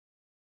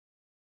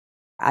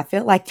I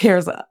feel like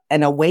there's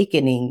an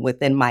awakening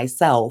within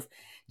myself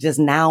just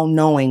now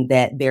knowing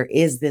that there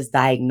is this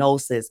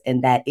diagnosis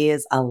and that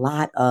is a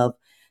lot of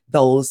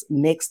those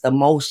mixed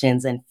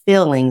emotions and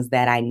feelings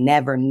that I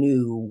never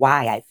knew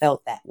why I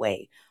felt that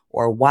way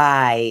or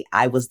why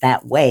I was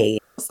that way.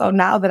 So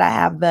now that I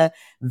have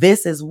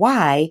this is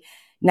why,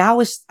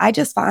 I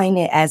just find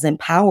it as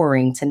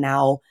empowering to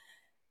now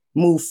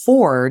move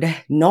forward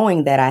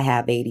knowing that I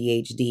have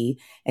ADHD,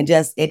 and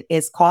just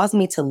it's caused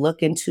me to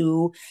look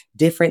into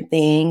different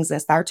things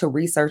and start to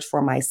research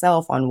for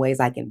myself on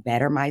ways I can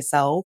better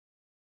myself.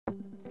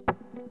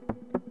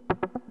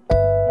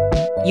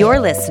 You're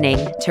listening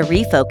to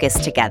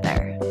Refocused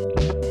Together,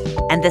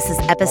 and this is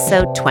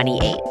episode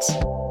 28,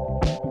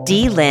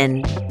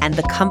 Lynn and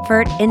the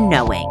Comfort in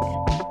Knowing.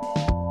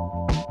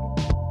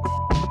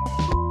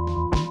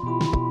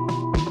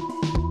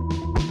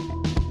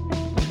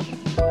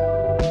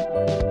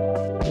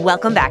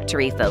 Welcome back to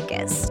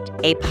Refocused,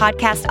 a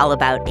podcast all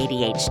about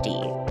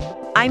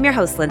ADHD. I'm your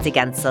host, Lindsay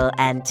Gensel,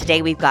 and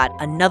today we've got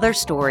another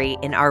story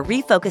in our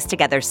Refocused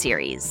Together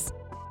series,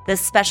 this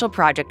special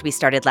project we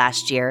started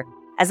last year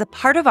as a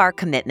part of our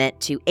commitment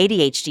to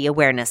ADHD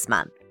Awareness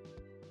Month.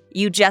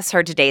 You just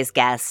heard today's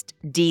guest,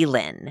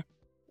 Lynn.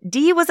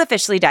 Dee was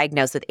officially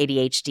diagnosed with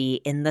ADHD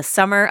in the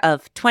summer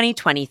of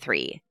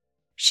 2023.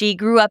 She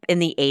grew up in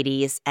the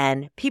 80s,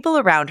 and people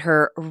around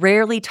her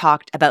rarely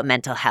talked about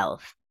mental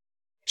health.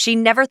 She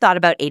never thought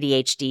about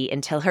ADHD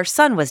until her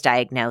son was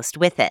diagnosed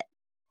with it.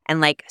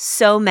 And like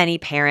so many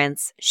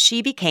parents,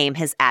 she became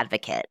his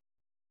advocate.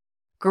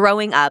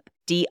 Growing up,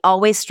 Dee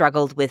always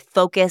struggled with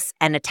focus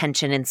and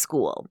attention in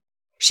school.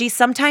 She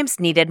sometimes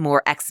needed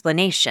more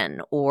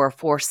explanation or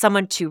for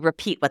someone to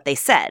repeat what they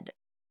said.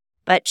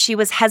 But she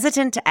was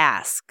hesitant to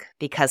ask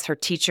because her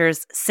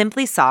teachers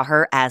simply saw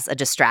her as a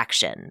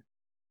distraction.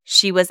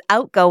 She was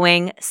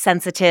outgoing,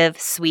 sensitive,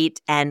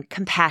 sweet, and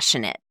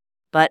compassionate,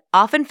 but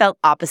often felt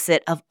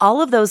opposite of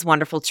all of those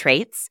wonderful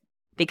traits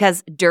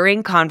because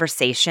during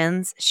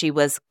conversations, she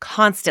was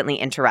constantly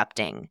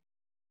interrupting.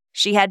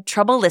 She had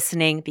trouble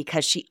listening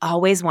because she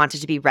always wanted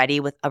to be ready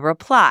with a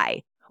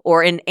reply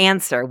or an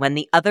answer when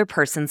the other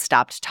person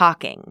stopped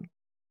talking.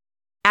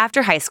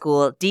 After high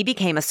school, Dee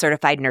became a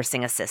certified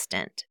nursing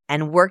assistant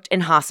and worked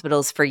in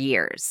hospitals for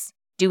years,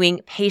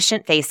 doing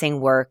patient-facing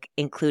work,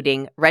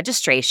 including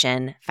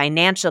registration,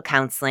 financial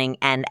counseling,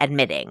 and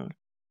admitting.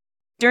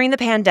 During the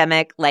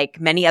pandemic, like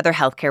many other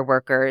healthcare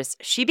workers,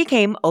 she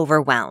became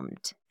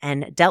overwhelmed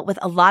and dealt with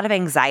a lot of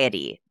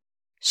anxiety.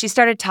 She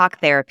started talk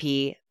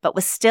therapy, but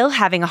was still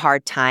having a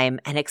hard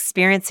time and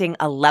experiencing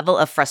a level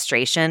of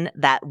frustration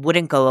that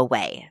wouldn't go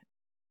away.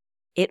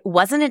 It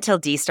wasn't until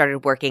Dee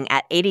started working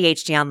at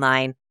ADHD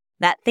Online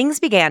that things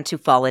began to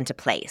fall into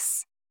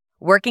place.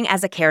 Working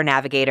as a care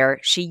navigator,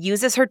 she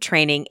uses her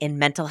training in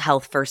mental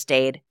health first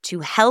aid to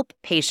help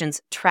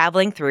patients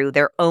traveling through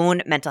their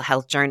own mental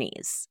health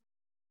journeys.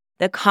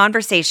 The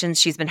conversations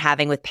she's been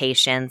having with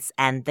patients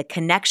and the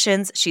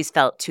connections she's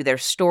felt to their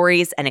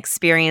stories and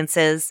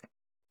experiences,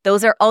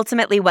 those are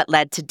ultimately what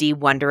led to Dee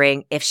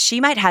wondering if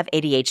she might have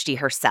ADHD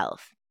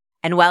herself.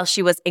 And while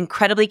she was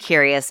incredibly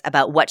curious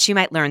about what she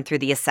might learn through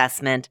the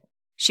assessment,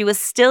 she was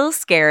still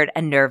scared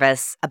and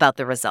nervous about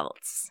the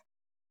results.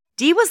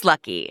 Dee was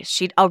lucky.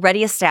 She'd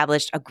already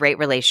established a great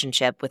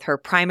relationship with her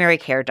primary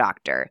care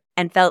doctor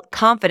and felt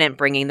confident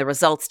bringing the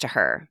results to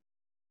her.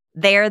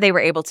 There, they were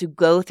able to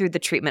go through the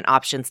treatment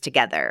options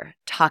together,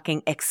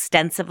 talking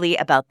extensively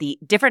about the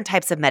different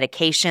types of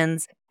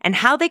medications and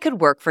how they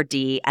could work for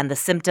Dee and the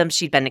symptoms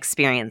she'd been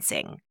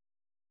experiencing.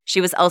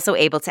 She was also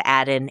able to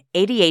add in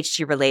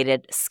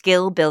ADHD-related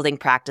skill-building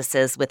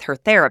practices with her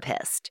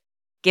therapist,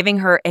 giving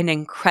her an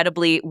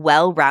incredibly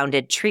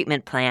well-rounded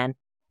treatment plan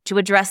to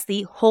address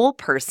the whole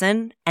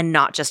person and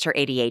not just her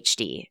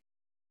ADHD.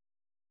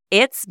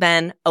 It's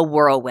been a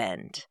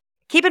whirlwind.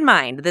 Keep in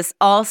mind, this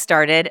all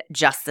started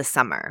just this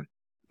summer.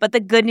 But the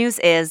good news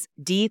is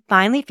Dee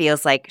finally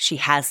feels like she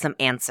has some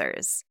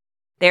answers.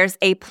 There's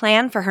a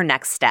plan for her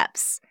next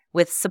steps,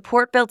 with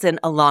support built in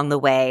along the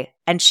way,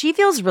 and she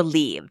feels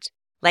relieved,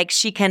 like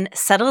she can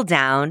settle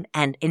down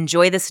and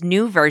enjoy this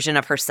new version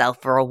of herself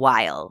for a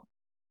while.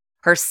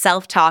 Her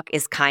self-talk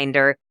is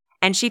kinder,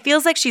 and she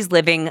feels like she's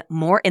living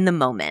more in the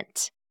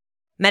moment.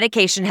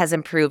 Medication has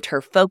improved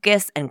her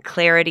focus and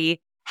clarity,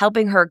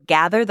 helping her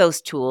gather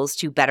those tools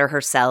to better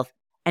herself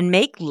and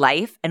make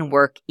life and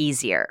work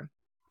easier.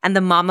 And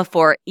the mom of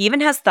four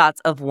even has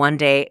thoughts of one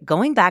day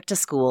going back to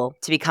school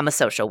to become a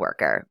social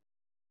worker.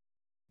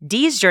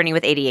 Dee's journey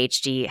with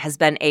ADHD has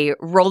been a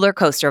roller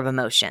coaster of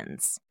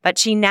emotions, but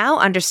she now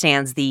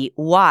understands the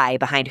why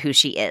behind who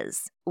she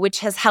is,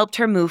 which has helped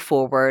her move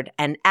forward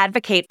and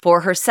advocate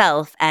for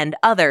herself and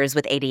others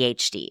with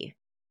ADHD.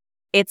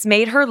 It's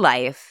made her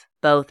life,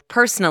 both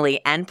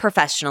personally and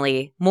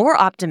professionally, more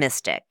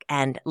optimistic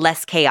and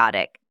less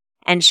chaotic.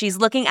 And she's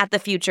looking at the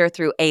future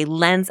through a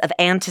lens of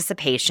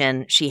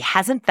anticipation she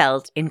hasn't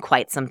felt in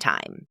quite some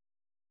time.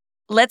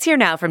 Let's hear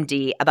now from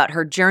Dee about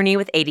her journey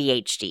with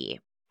ADHD,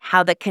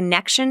 how the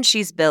connection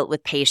she's built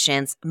with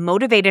patients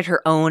motivated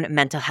her own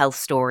mental health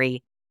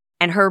story,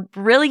 and her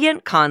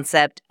brilliant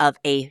concept of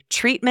a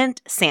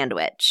treatment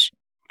sandwich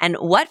and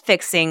what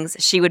fixings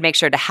she would make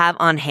sure to have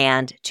on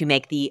hand to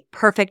make the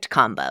perfect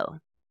combo.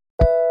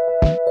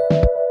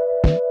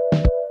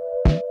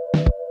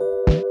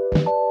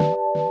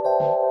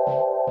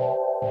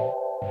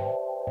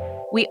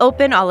 We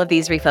open all of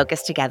these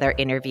Refocused Together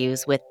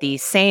interviews with the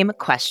same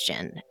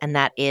question, and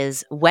that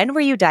is, when were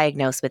you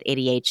diagnosed with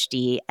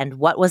ADHD, and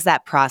what was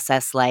that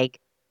process like?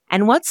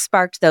 And what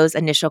sparked those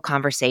initial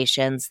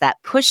conversations that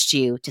pushed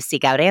you to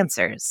seek out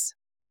answers?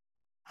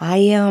 I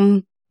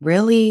am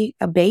really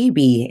a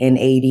baby in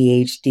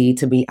ADHD,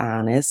 to be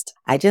honest.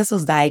 I just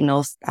was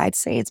diagnosed, I'd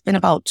say it's been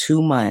about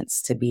 2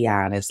 months, to be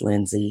honest,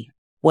 Lindsay.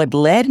 What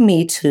led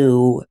me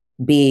to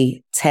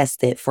be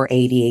tested for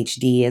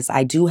ADHD is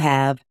I do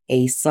have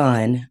a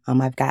son.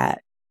 I've got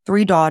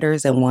 3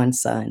 daughters and 1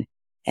 son.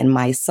 And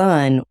my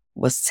son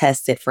was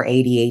tested for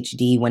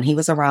ADHD when he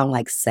was around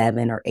like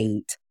 7 or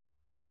 8.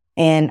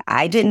 And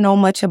I didn't know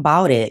much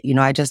about it.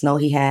 I just know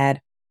he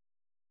had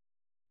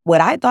what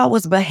I thought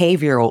was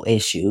behavioral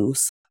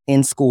issues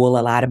in school,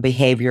 a lot of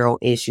behavioral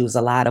issues,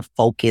 a lot of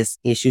focus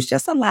issues,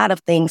 just a lot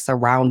of things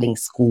surrounding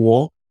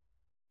school.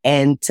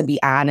 And to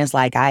be honest,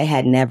 like I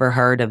had never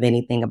heard of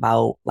anything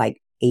about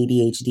like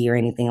ADHD or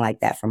anything like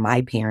that from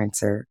my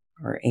parents or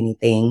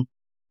anything.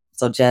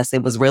 So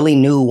it was really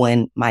new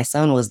when my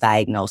son was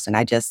diagnosed. And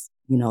I just,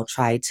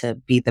 tried to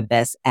be the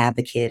best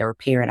advocate or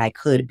parent I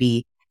could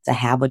be to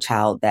have a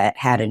child that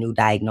had a new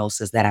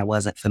diagnosis that I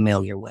wasn't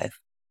familiar with.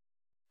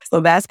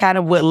 So that's kind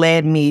of what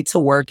led me to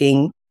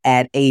working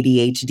at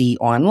ADHD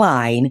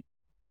online.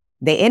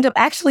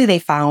 They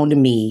found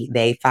me.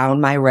 They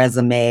found my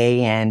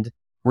resume and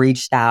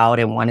reached out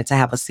and wanted to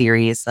have a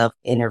series of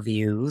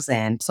interviews.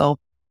 And so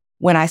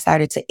when I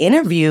started to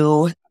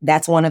interview,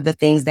 that's one of the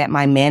things that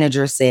my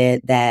manager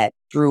said that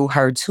drew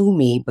her to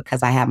me,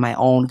 because I have my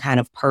own kind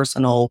of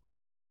personal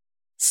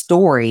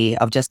story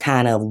of just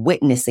kind of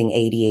witnessing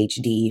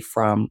ADHD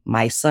from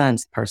my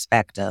son's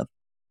perspective.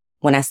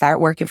 When I started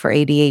working for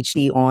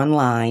ADHD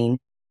online,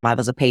 I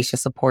was a patient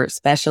support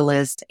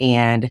specialist,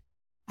 and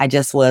I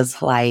just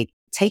was like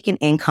taking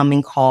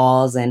incoming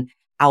calls and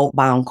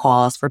outbound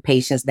calls for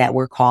patients that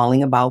were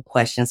calling about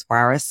questions for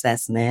our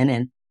assessment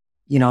and,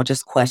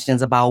 just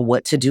questions about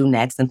what to do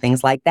next and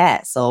things like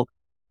that. So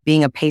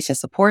being a patient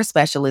support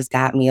specialist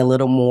got me a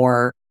little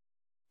more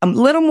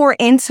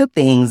into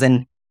things,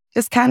 and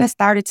just kind of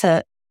started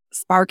to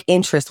spark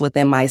interest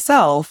within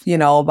myself,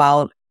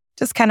 about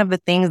just kind of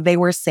the things they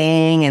were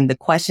saying and the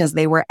questions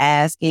they were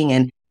asking.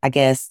 And I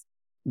guess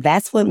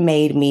that's what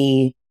made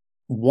me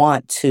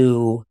want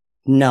to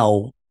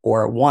know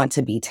or want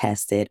to be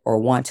tested or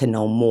want to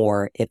know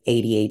more if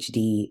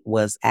ADHD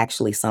was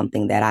actually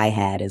something that I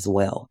had as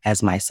well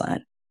as my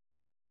son.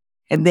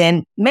 And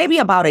then maybe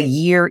about a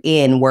year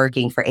in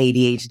working for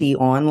ADHD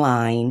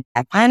online,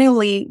 I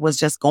finally was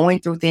just going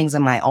through things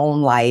in my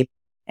own life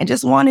and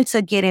just wanted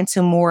to get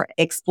into more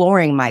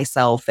exploring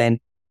myself and,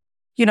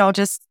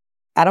 just,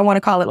 I don't want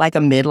to call it like a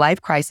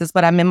midlife crisis,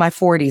 but I'm in my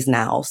 40s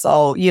now.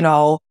 So,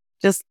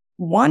 just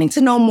wanting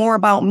to know more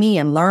about me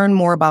and learn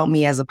more about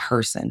me as a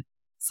person.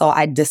 So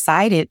I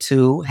decided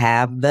to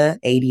have the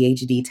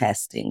ADHD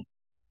testing,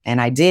 and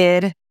I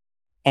did.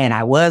 And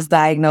I was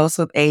diagnosed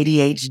with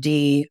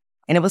ADHD.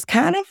 And it was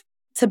kind of,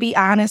 to be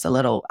honest,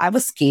 I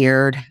was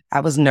scared.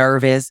 I was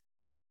nervous.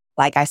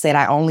 Like I said,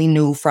 I only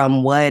knew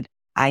from what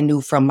I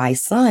knew from my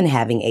son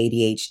having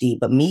ADHD,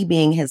 but me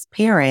being his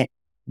parent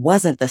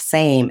wasn't the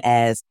same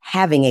as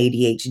having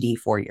ADHD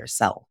for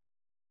yourself.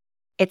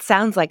 It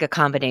sounds like a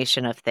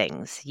combination of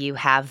things. You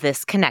have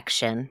this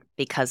connection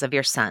because of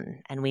your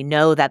son, and we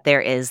know that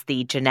there is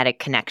the genetic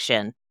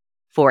connection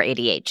for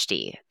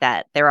ADHD,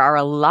 that there are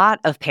a lot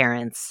of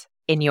parents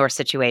in your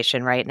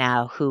situation right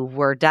now who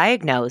were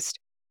diagnosed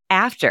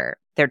after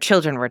their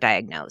children were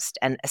diagnosed,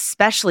 and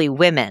especially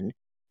women,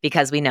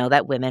 because we know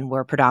that women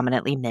were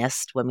predominantly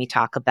missed when we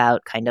talk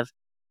about kind of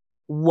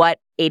what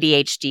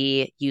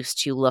ADHD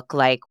used to look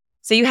like.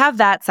 So you have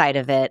that side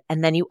of it.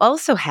 And then you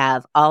also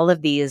have all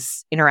of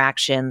these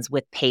interactions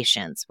with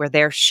patients where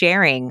they're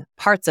sharing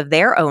parts of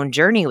their own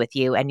journey with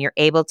you, and you're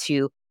able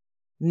to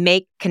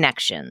make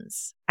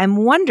connections.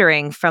 I'm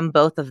wondering from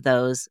both of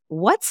those,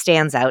 what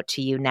stands out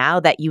to you now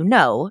that you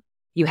know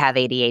you have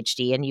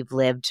ADHD and you've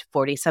lived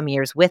 40 some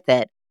years with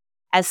it,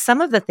 as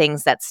some of the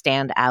things that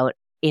stand out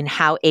in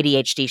how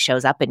ADHD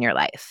shows up in your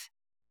life?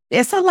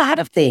 It's a lot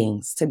of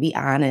things, to be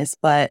honest,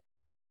 but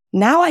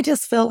now I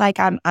just feel like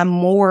I'm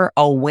more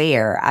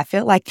aware. I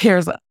feel like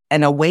there's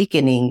an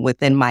awakening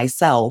within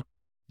myself,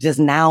 just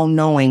now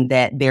knowing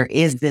that there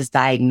is this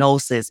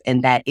diagnosis,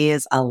 and that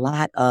is a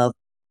lot of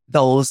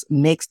those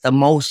mixed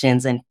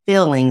emotions and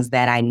feelings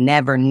that I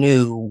never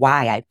knew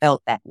why I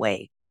felt that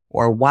way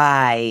or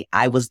why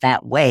I was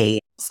that way.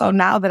 So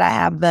now that I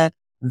have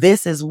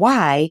this is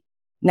why,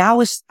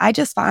 I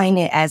just find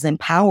it as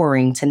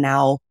empowering to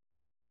now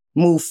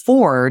move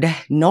forward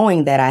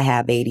knowing that I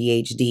have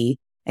ADHD,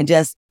 and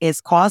just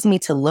it's caused me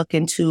to look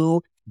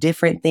into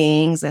different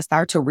things and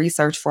start to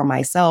research for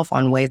myself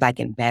on ways I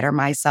can better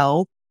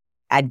myself.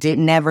 I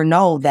didn't ever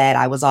know that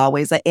I was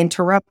always an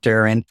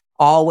interrupter and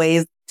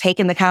always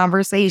taking the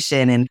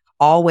conversation and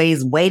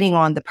always waiting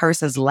on the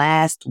person's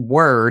last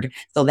word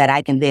so that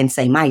I can then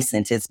say my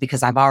sentence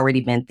because I've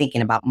already been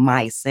thinking about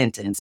my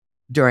sentence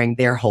during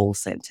their whole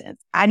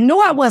sentence. I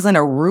knew I wasn't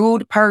a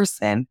rude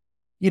person.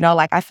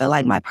 Like I feel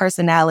like my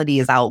personality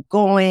is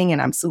outgoing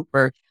and I'm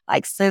super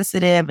like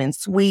sensitive and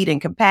sweet and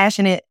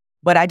compassionate.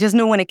 But I just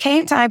knew when it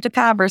came time to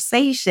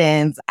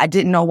conversations, I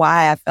didn't know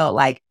why I felt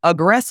like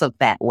aggressive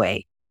that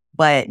way.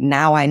 But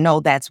now I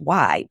know that's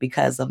why,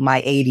 because of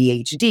my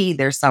ADHD,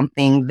 there's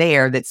something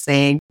there that's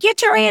saying,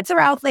 get your answer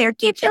out there,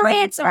 get your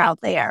answer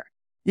out there,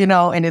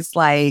 and it's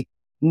like,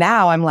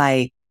 now I'm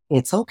like,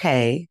 it's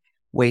okay.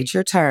 Wait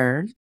your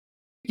turn.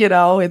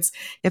 It's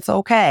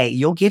okay.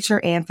 You'll get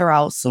your answer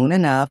out soon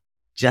enough.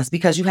 Just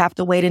because you have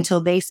to wait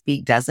until they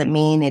speak doesn't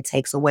mean it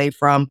takes away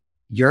from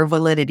your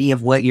validity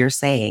of what you're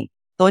saying.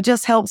 So it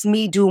just helps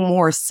me do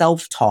more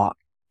self-talk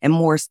and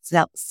more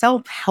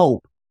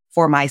self-help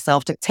for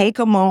myself to take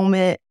a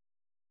moment,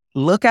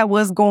 look at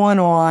what's going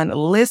on,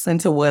 listen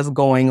to what's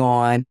going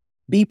on,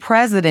 be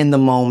present in the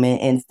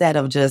moment instead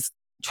of just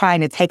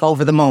trying to take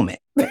over the moment.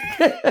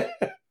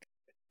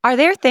 Are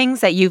there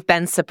things that you've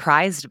been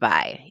surprised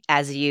by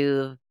as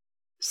you've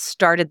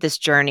started this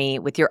journey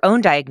with your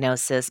own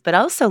diagnosis, but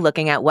also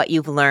looking at what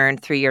you've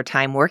learned through your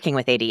time working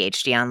with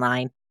ADHD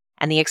online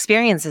and the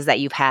experiences that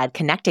you've had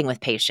connecting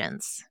with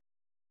patients?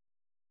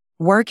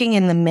 Working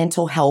in the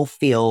mental health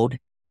field,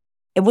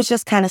 it was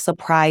just kind of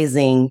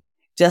surprising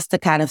just to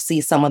kind of see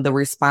some of the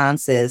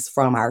responses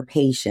from our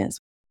patients.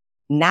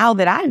 Now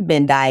that I've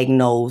been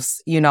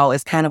diagnosed,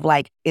 it's kind of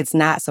like, it's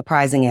not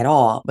surprising at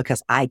all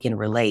because I can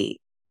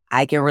relate.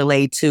 I can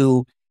relate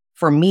to,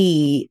 for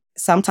me,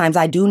 sometimes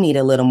I do need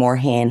a little more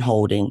hand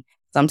holding.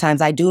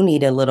 Sometimes I do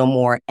need a little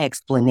more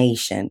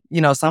explanation.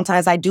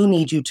 Sometimes I do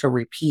need you to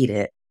repeat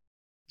it.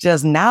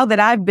 Just now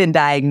that I've been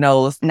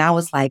diagnosed, now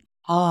it's like,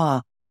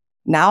 now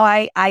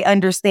I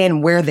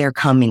understand where they're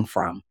coming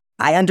from.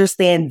 I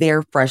understand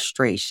their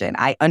frustration.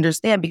 I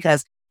understand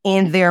because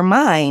in their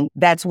mind,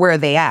 that's where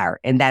they are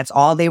and that's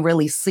all they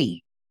really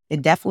see.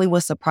 It definitely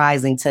was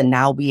surprising to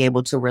now be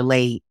able to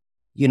relate,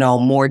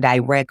 more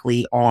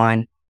directly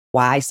on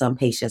why some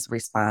patients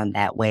respond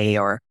that way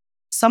or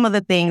some of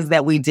the things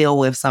that we deal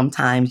with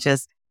sometimes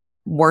just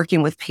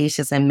working with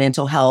patients in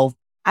mental health.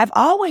 I've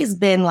always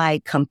been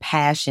like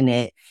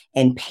compassionate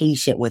and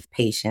patient with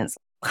patients.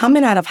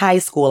 Coming out of high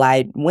school,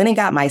 I went and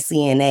got my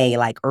CNA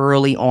like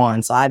early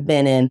on. So I've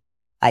been in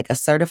like a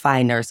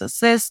certified nurse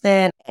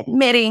assistant,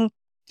 admitting,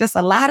 just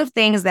a lot of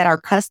things that are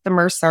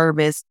customer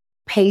service,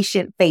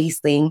 patient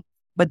facing.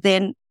 But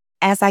then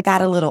as I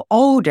got a little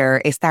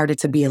older, it started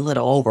to be a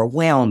little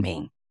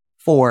overwhelming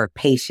for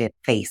patient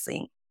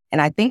facing.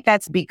 And I think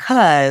that's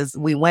because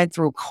we went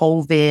through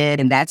COVID.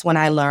 And that's when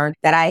I learned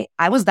that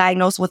I was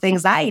diagnosed with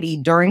anxiety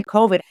during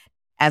COVID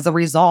as a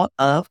result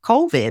of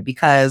COVID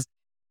because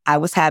I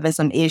was having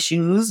some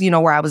issues,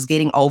 where I was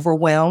getting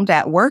overwhelmed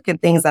at work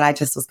and things that I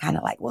just was kind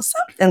of like, well,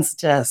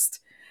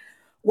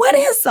 what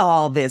is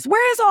all this?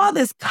 Where is all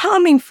this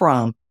coming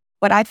from?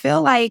 But I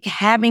feel like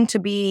having to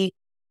be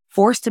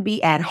forced to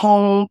be at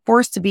home,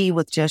 forced to be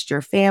with just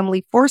your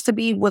family, forced to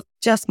be with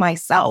just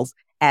myself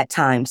at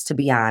times, to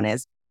be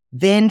honest,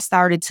 then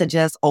started to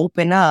just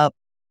open up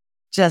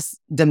just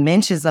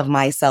dimensions of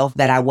myself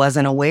that I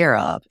wasn't aware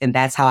of. And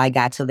that's how I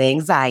got to the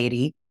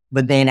anxiety.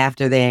 But then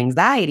after the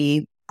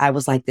anxiety, I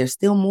was like, there's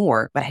still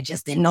more, but I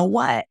just didn't know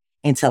what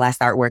until I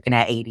started working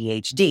at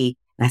ADHD.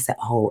 And I said,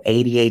 oh,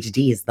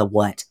 ADHD is the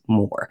what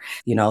more.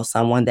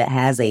 Someone that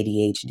has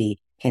ADHD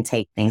can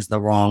take things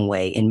the wrong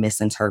way and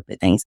misinterpret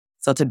things.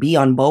 So to be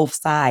on both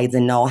sides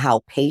and know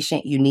how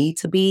patient you need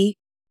to be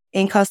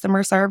in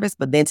customer service,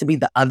 but then to be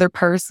the other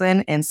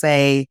person and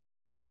say,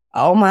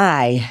 oh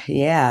my,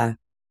 yeah.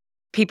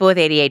 People with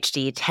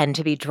ADHD tend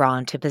to be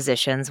drawn to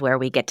positions where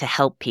we get to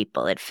help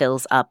people. It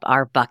fills up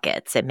our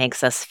buckets. It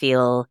makes us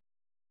feel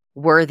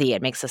worthy.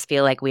 It makes us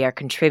feel like we are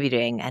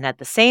contributing. And at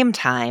the same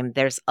time,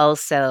 there's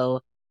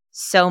also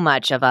so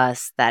much of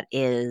us that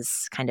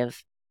is kind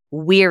of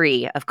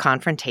weary of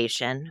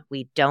confrontation.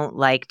 We don't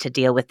like to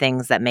deal with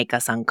things that make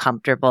us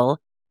uncomfortable.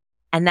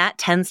 And that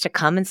tends to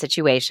come in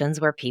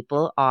situations where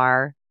people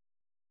are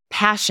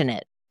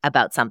passionate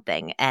about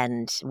something.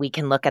 And we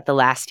can look at the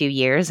last few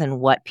years and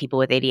what people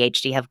with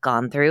ADHD have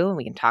gone through.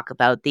 We can talk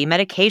about the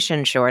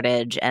medication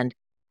shortage and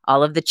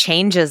all of the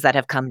changes that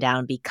have come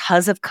down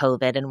because of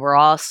COVID. And we're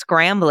all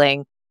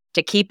scrambling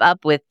to keep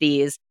up with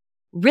these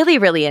really,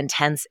 really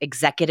intense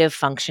executive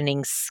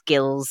functioning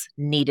skills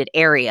needed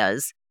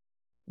areas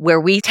where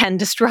we tend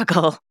to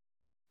struggle.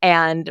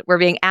 And we're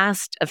being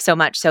asked of so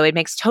much. So it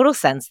makes total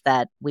sense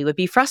that we would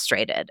be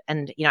frustrated.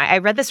 And, I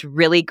read this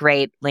really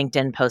great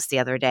LinkedIn post the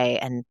other day,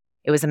 and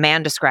it was a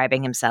man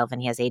describing himself,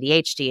 and he has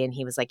ADHD. And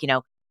he was like,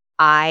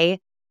 I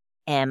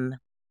am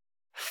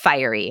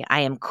fiery.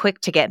 I am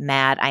quick to get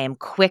mad. I am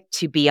quick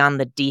to be on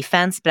the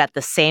defense. But at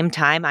the same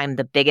time, I'm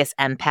the biggest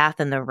empath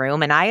in the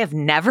room. And I have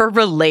never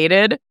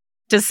related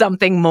to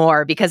something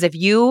more, because if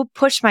you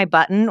push my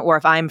button or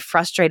if I'm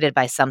frustrated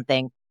by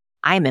something,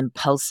 I'm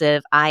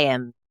impulsive. I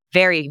am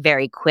very,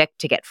 very quick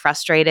to get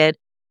frustrated.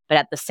 But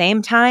at the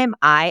same time,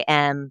 I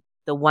am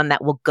the one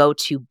that will go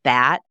to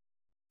bat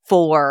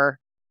for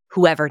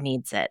whoever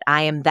needs it.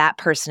 I am that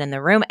person in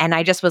the room. And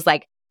I just was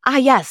like,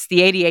 yes, the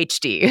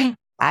ADHD.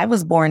 I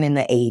was born in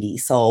the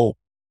 80s. So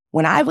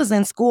when I was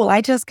in school,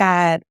 I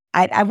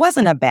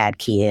wasn't a bad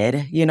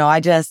kid. I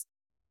just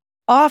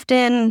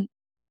often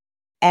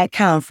at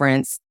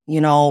conference,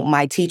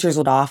 my teachers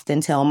would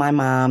often tell my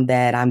mom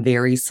that I'm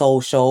very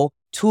social,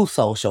 too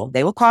social.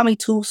 They would call me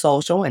too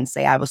social and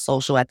say I was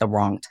social at the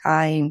wrong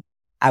time.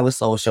 I was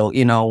social,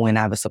 when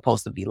I was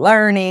supposed to be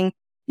learning,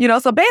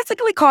 so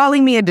basically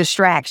calling me a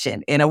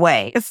distraction in a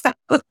way.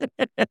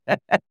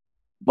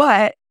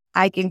 But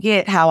I can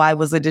get how I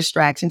was a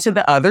distraction to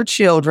the other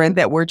children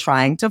that were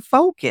trying to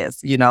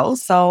focus,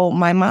 So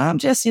my mom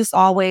just used to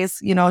always,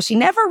 she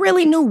never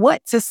really knew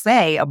what to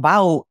say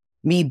about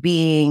me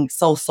being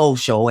so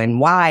social and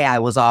why I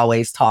was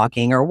always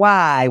talking or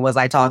why was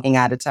I talking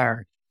out of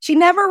turn. She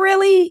never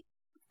really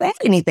said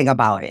anything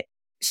about it.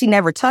 She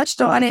never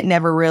touched on it,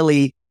 never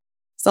really.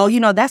 So,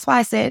 that's why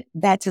I said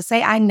that to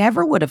say I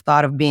never would have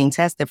thought of being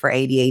tested for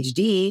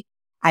ADHD.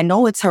 I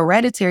know it's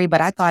hereditary,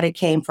 but I thought it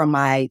came from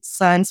my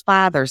son's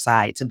father's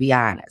side, to be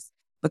honest,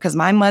 because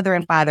my mother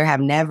and father have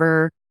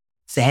never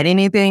said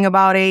anything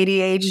about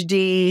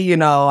ADHD.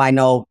 I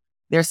know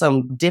there's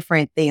some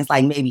different things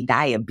like maybe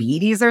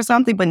diabetes or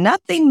something, but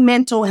nothing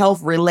mental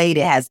health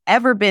related has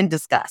ever been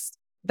discussed.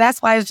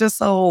 That's why it's just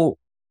so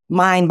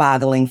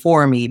mind-boggling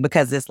for me,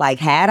 because it's like,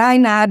 had I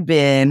not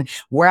been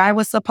where I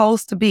was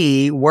supposed to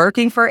be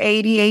working for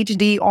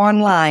ADHD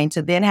online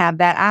to then have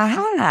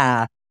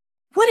that,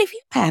 what if you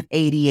have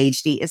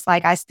ADHD? It's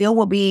like I still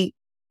will be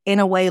in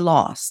a way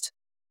lost,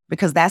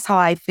 because that's how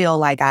I feel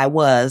like I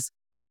was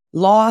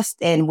lost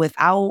and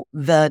without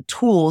the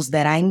tools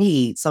that I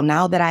need. So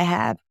now that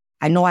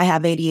I know I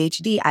have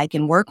ADHD, I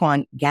can work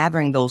on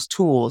gathering those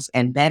tools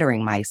and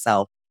bettering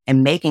myself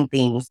and making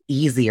things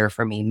easier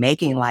for me,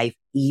 making life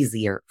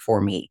easier for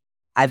me.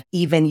 I've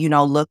even,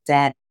 looked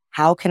at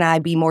how can I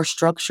be more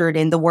structured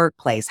in the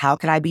workplace? How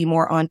can I be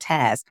more on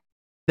task?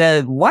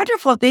 The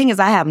wonderful thing is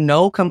I have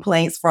no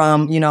complaints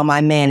from, my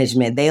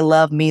management. They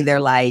love me. They're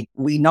like,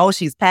 we know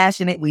she's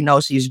passionate. We know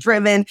she's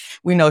driven.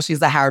 We know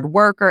she's a hard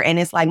worker. And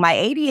it's like my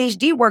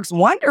ADHD works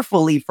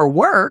wonderfully for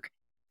work.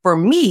 For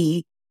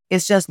me,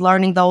 it's just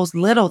learning those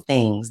little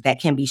things that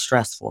can be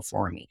stressful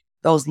for me.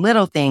 Those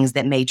little things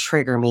that may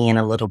trigger me in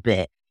a little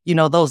bit.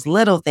 Those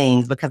little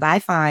things, because I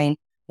find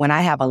when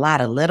I have a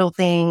lot of little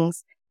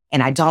things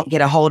and I don't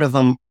get a hold of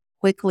them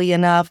quickly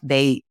enough,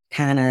 they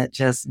kind of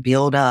just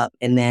build up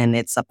and then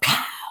it's a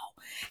pow.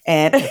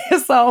 And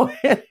so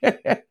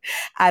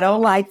I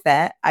don't like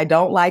that. I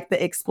don't like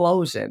the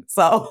explosion.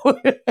 So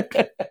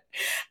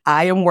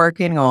I am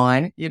working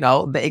on,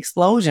 the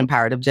explosion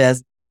part of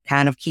just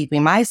kind of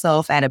keeping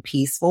myself at a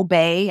peaceful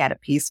bay, at a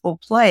peaceful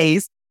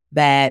place,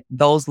 that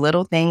those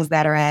little things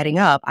that are adding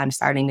up, I'm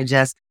starting to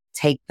just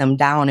take them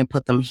down and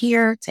put them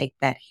here, take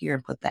that here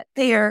and put that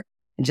there,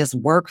 and just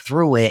work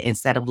through it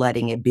instead of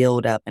letting it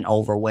build up and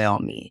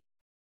overwhelm me.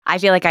 I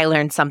feel like I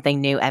learn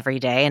something new every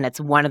day. And it's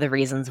one of the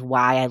reasons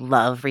why I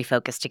love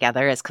Refocused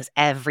Together, is because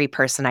every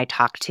person I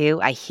talk to,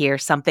 I hear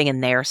something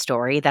in their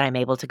story that I'm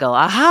able to go,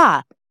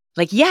 aha,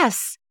 like,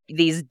 yes,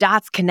 these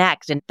dots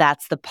connect. And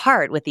that's the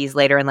part with these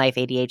later in life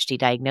ADHD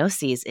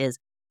diagnoses is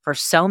for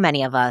so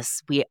many of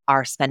us, we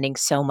are spending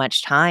so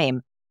much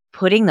time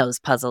putting those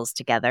puzzles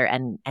together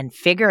and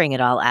figuring it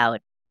all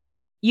out.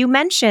 You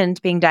mentioned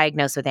being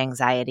diagnosed with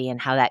anxiety and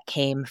how that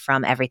came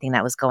from everything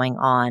that was going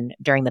on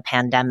during the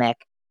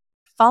pandemic.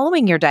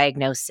 Following your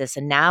diagnosis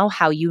and now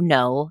how you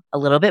know a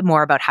little bit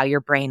more about how your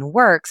brain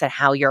works and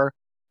how your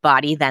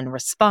body then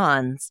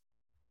responds,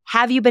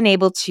 have you been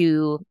able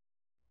to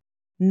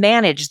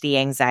manage the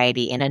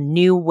anxiety in a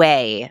new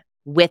way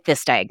with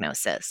this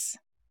diagnosis?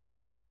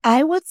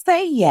 I would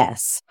say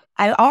yes.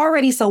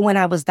 So when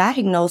I was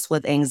diagnosed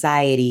with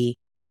anxiety,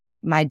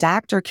 my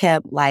doctor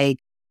kept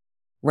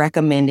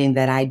recommending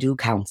that I do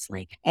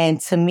counseling. And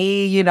to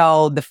me,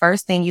 the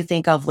first thing you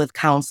think of with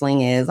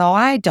counseling is, oh,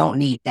 I don't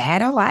need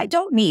that. Oh, I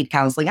don't need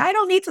counseling. I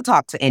don't need to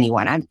talk to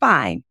anyone. I'm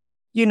fine.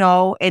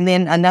 And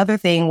then another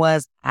thing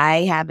was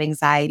I have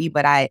anxiety,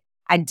 but I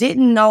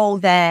didn't know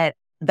that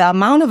the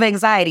amount of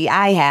anxiety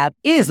I have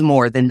is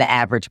more than the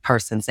average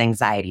person's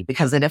anxiety,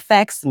 because it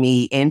affects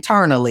me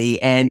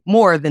internally and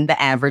more than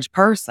the average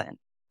person.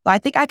 So I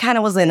think I kind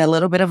of was in a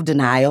little bit of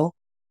denial.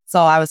 So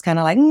I was kind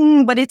of like,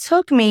 but it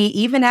took me,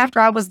 even after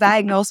I was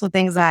diagnosed with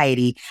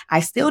anxiety,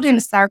 I still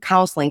didn't start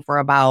counseling for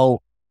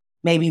about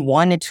maybe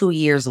 1 to 2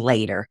 years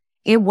later.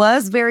 It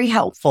was very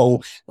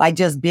helpful, like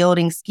just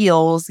building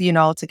skills,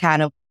 to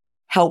kind of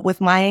help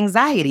with my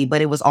anxiety,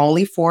 but it was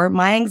only for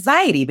my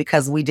anxiety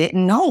because we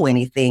didn't know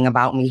anything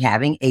about me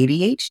having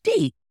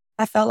ADHD.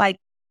 I felt like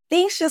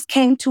things just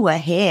came to a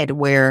head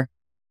where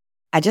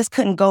I just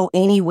couldn't go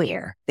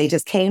anywhere. They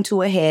just came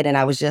to a head and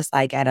I was just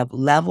like at a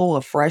level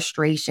of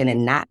frustration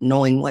and not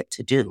knowing what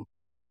to do.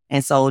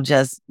 And so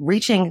just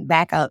reaching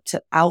back out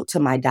to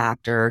my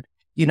doctor,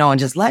 and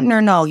just letting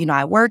her know,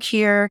 I work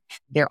here.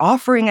 They're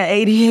offering an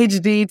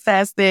ADHD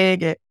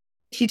testing. And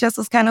she just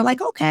was kind of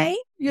like, okay,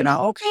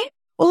 okay.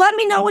 Well, let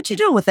me know what you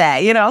do with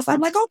that, So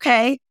I'm like,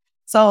 okay.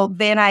 So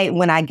then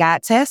when I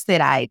got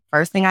tested,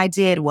 first thing I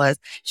did was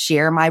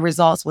share my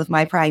results with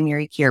my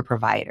primary care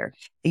provider.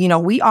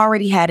 We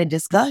already had a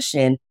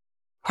discussion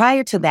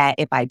prior to that.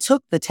 If I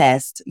took the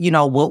test,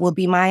 what would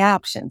be my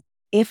options?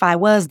 If I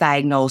was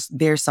diagnosed,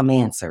 there's some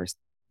answers.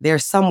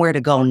 There's somewhere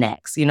to go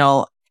next.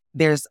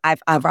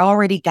 I've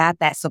already got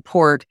that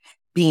support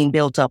being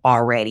built up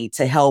already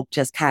to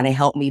just kind of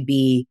help me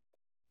be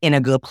in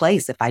a good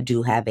place if I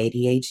do have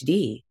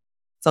ADHD.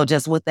 So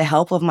just with the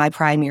help of my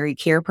primary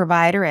care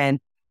provider and,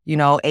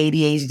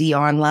 ADHD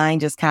online,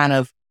 just kind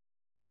of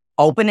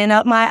opening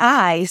up my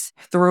eyes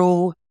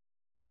through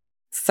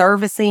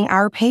servicing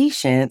our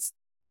patients,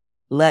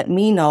 let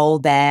me know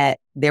that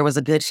there was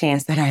a good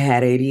chance that I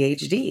had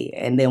ADHD.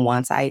 And then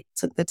once I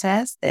took the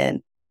test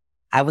and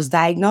I was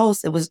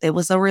diagnosed, it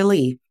was a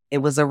relief. It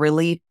was a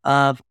relief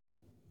of,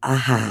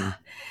 aha.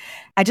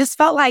 I just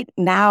felt like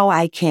now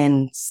I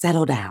can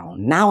settle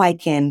down. Now I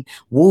can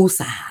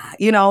woosah.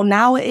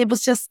 Now it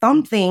was just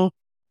something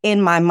in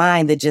my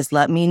mind that just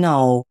let me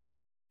know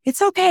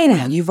it's okay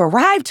now. You've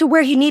arrived to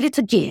where you needed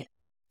to get.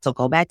 So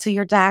go back to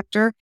your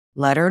doctor,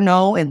 let her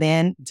know, and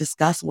then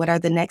discuss what are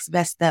the next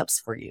best steps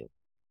for you.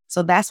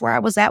 So that's where I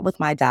was at with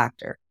my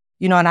doctor,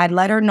 and I'd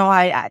let her know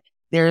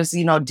there's,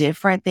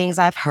 different things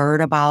I've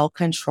heard about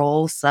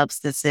controlled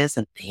substances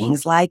and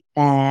things like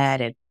that.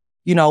 And,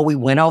 we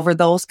went over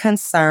those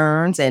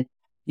concerns and,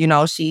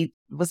 she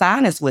was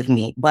honest with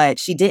me, but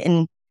she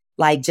didn't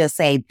just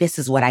say, this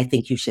is what I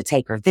think you should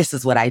take, or this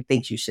is what I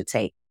think you should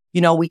take.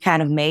 We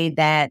kind of made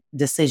that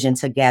decision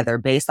together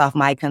based off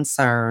my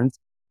concerns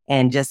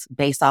and just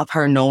based off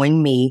her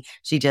knowing me.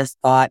 She just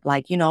thought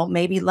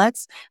maybe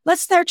let's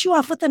start you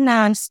off with a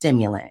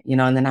non-stimulant,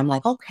 and then I'm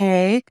like,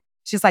 okay.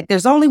 She's like,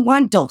 there's only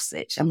one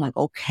dosage. I'm like,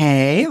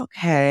 okay.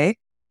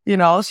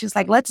 She's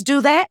like, let's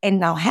do that.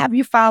 And I'll have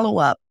you follow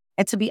up.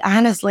 And to be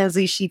honest,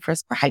 Lindsay, she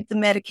prescribed the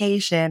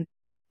medication.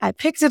 I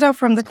picked it up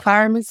from the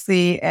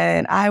pharmacy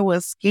and I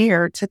was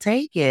scared to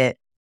take it.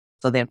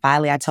 So then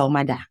finally I told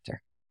my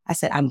doctor, I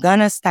said, I'm going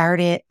to start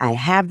it. I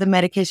have the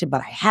medication,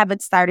 but I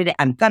haven't started it.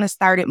 I'm going to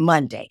start it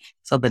Monday.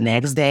 So the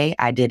next day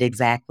I did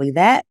exactly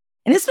that.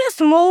 And it's been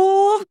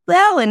smooth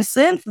sailing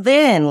since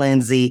then,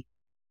 Lindsay.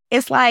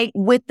 It's like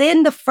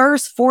within the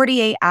first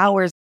 48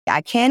 hours,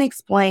 I can't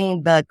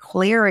explain the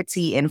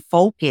clarity and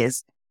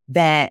focus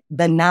that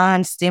the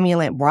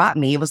non-stimulant brought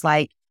me. It was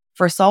like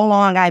for so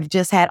long, I've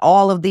just had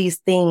all of these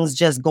things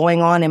just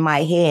going on in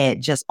my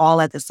head, just all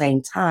at the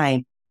same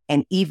time.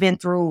 And even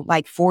through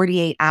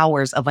 48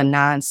 hours of a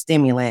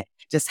non-stimulant,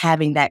 just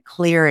having that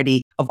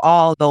clarity of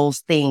all those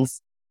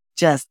things,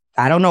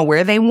 I don't know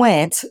where they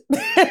went.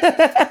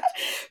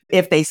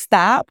 If they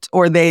stopped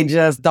or they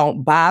just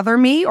don't bother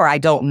me or I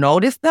don't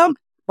notice them.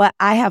 But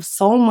I have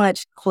so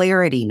much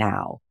clarity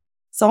now,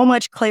 so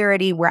much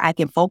clarity where I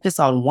can focus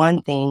on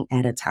one thing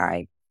at a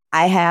time.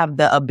 I have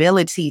the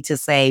ability to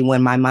say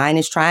when my mind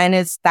is trying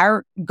to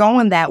start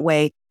going that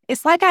way,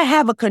 it's like I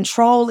have a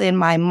control in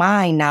my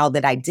mind now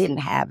that I didn't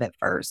have at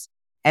first.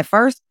 At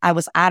first, I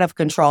was out of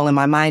control and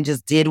my mind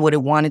just did what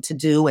it wanted to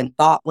do and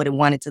thought what it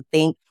wanted to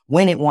think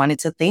when it wanted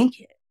to think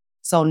it.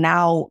 So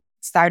now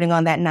starting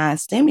on that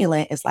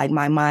non-stimulant, it's like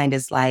my mind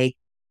is like,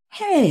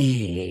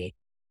 hey,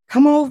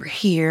 come over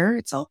here.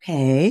 It's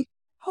okay.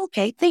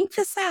 Okay, think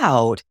this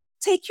out.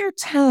 Take your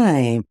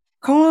time.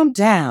 Calm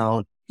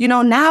down.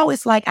 Now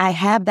it's like I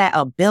have that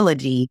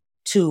ability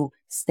to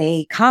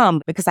stay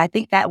calm because I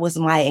think that was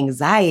my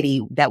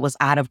anxiety that was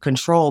out of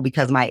control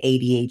because my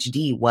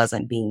ADHD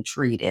wasn't being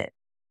treated.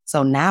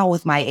 So now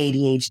with my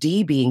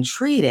ADHD being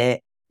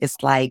treated,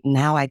 it's like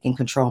now I can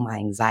control my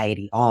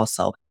anxiety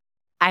also.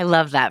 I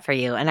love that for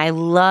you. And I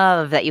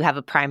love that you have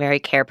a primary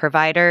care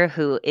provider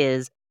who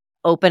is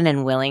open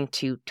and willing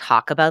to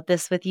talk about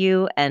this with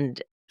you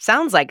and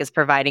sounds like is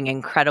providing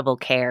incredible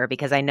care,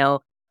 because I know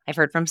I've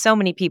heard from so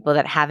many people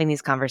that having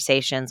these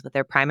conversations with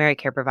their primary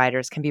care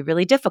providers can be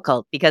really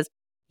difficult because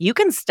you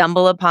can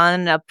stumble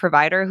upon a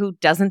provider who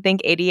doesn't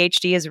think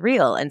ADHD is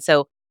real. And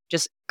so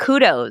just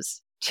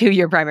kudos to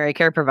your primary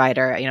care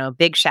provider,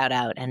 big shout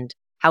out, and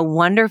how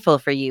wonderful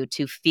for you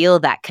to feel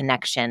that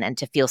connection and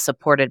to feel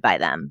supported by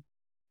them.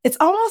 It's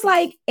almost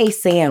like a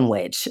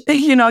sandwich.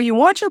 You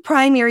want your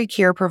primary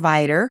care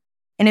provider.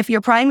 And if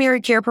your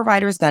primary care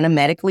provider is going to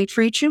medically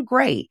treat you,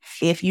 great.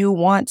 If you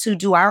want to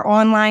do our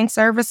online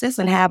services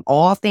and have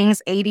all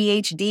things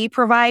ADHD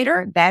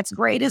provider, that's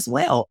great as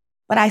well.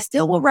 But I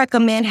still will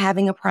recommend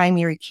having a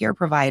primary care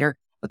provider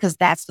because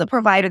that's the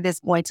provider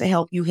that's going to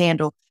help you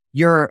handle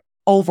your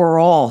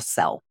overall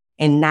self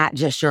and not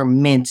just your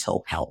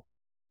mental health.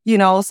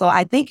 So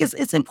I think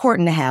it's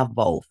important to have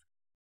both.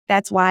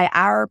 That's why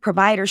our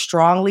providers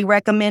strongly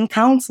recommend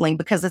counseling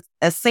because it's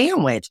a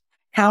sandwich.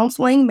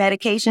 Counseling,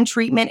 medication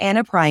treatment, and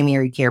a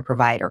primary care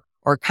provider,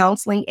 or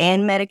counseling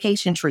and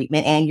medication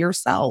treatment and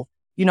yourself.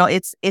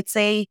 It's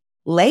a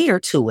layer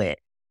to it.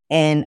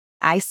 And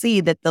I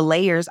see that the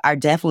layers are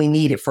definitely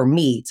needed for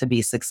me to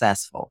be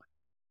successful.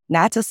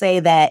 Not to say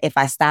that if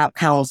I stop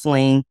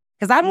counseling,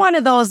 because I'm one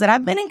of those that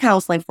I've been in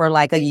counseling for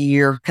like a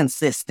year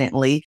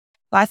consistently.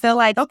 So I feel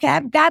like, okay,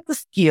 I've got the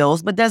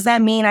skills, but does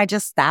that mean I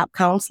just stop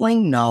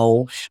counseling?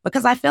 No,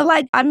 because I feel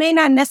like I may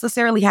not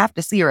necessarily have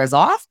to see her as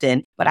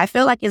often, but I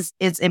feel like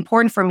it's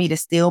important for me to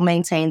still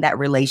maintain that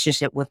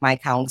relationship with my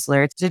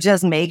counselor to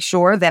just make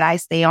sure that I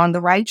stay on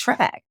the right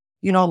track.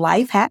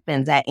 Life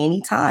happens at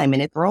any time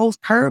and it throws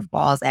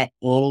curveballs at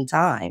any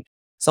time.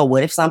 So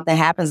what if something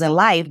happens in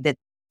life that's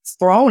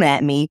thrown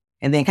at me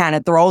and then kind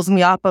of throws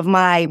me off of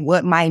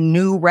what my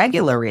new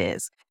regular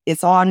is?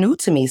 It's all new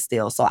to me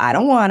still. So I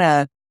don't want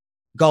to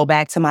go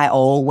back to my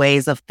old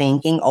ways of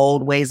thinking,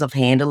 old ways of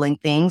handling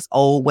things,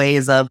 old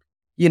ways of,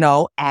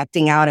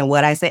 acting out and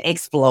what I say,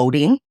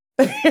 exploding.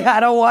 I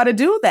don't want to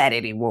do that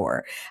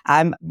anymore.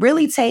 I'm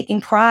really taking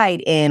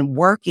pride in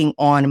working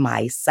on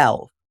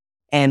myself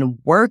and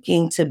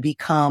working to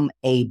become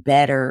a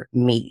better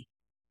me.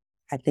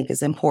 I think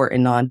it's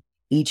important on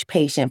each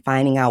patient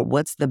finding out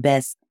what's the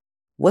best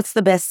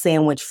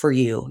sandwich for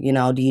you.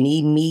 Do you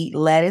need meat,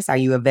 lettuce? Are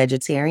you a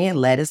vegetarian?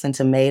 Lettuce and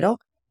tomato?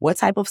 What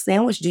type of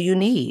sandwich do you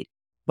need?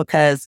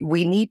 Because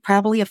we need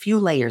probably a few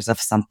layers of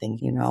something.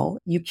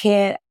 You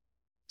can't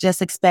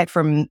just expect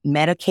for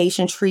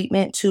medication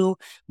treatment to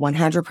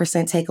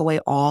 100% take away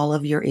all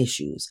of your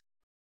issues.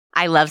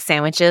 I love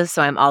sandwiches,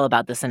 so I'm all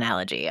about this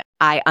analogy.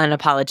 I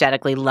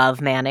unapologetically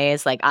love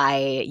mayonnaise. Like,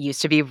 I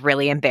used to be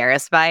really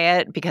embarrassed by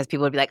it because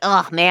people would be like,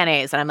 oh,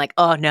 mayonnaise. And I'm like,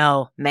 oh,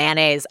 no,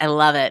 mayonnaise. I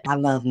love it. I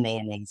love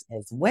mayonnaise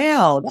as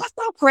well. That's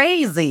so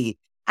crazy.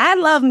 I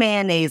love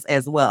mayonnaise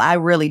as well. I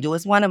really do.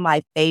 It's one of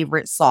my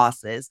favorite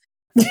sauces.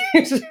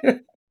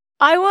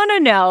 I want to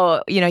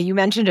know, you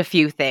mentioned a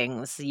few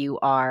things. You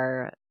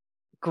are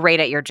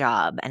great at your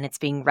job and it's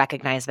being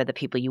recognized by the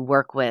people you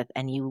work with,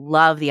 and you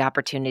love the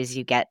opportunities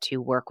you get to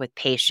work with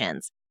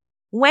patients.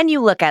 When you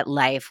look at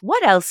life,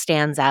 what else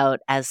stands out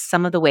as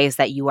some of the ways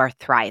that you are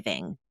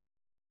thriving?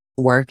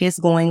 Work is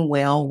going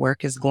well.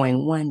 Work is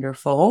going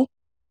wonderful.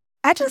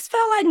 I just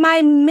feel like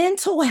my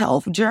mental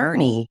health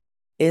journey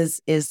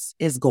is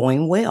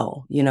going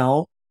well.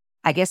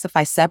 I guess if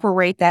I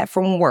separate that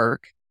from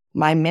work,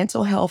 my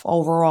mental health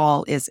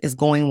overall is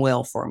going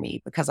well for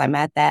me because I'm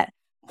at that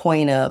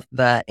point of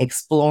the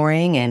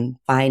exploring and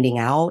finding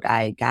out.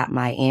 I got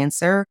my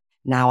answer.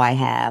 Now I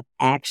have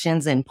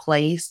actions in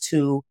place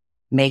to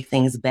make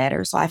things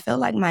better. So I feel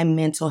like my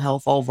mental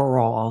health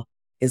overall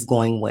is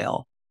going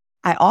well.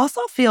 I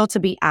also feel, to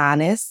be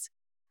honest,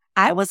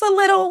 I was a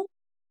little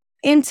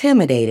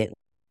intimidated,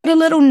 a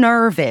little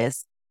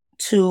nervous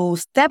to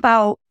step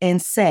out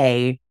and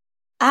say,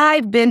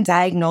 I've been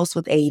diagnosed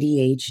with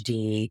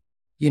ADHD.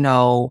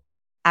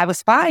 I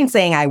was fine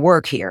saying I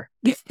work here.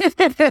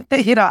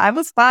 I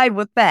was fine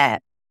with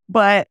that.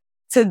 But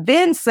to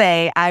then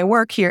say I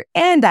work here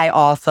and I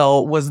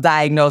also was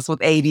diagnosed with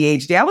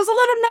ADHD, I was a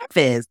little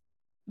nervous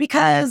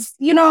because,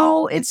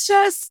 it's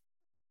just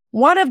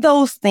one of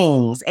those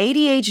things.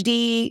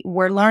 ADHD,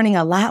 we're learning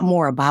a lot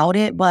more about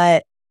it,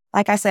 but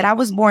like I said, I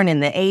was born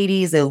in the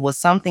 80s. It was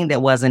something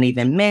that wasn't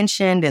even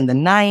mentioned. In the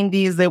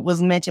 90s, it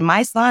was mentioned.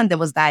 My son that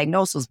was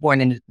diagnosed was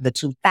born in the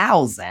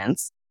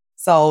 2000s.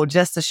 So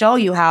just to show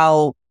you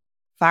how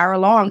far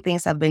along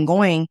things have been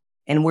going,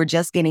 and we're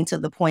just getting to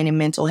the point in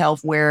mental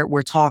health where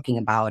we're talking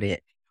about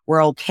it.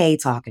 We're okay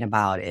talking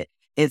about it.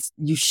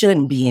 You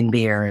shouldn't be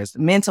embarrassed.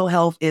 Mental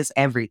health is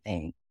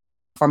everything.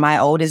 For my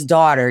oldest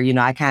daughter,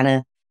 I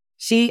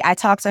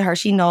talked to her.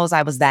 She knows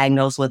I was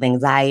diagnosed with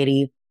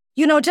anxiety.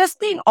 Just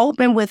being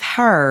open with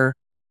her,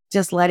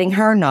 just letting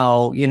her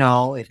know,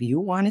 if you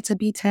wanted to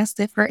be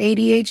tested for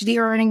ADHD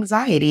or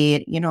anxiety,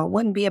 it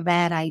wouldn't be a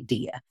bad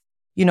idea.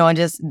 And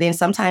just then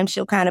sometimes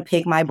she'll kind of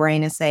pick my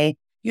brain and say,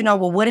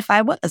 well, what if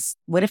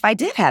I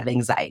did have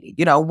anxiety?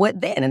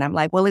 What then? And I'm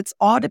like, well, it's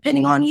all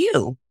depending on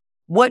you,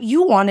 what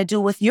you want to do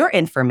with your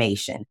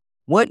information,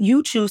 what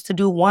you choose to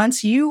do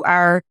once you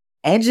are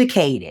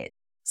educated.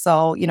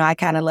 So, I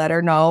kind of let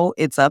her know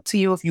it's up to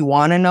you if you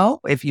want to know.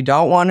 If you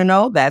don't want to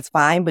know, that's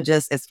fine. But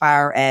just as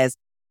far as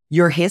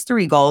your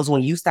history goes,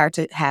 when you start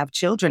to have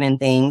children and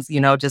things,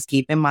 just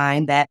keep in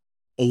mind that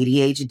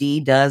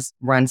ADHD does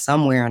run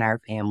somewhere in our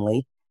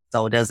family.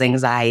 So does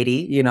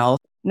anxiety,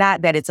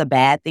 not that it's a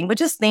bad thing, but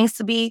just things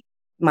to be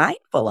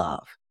mindful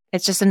of.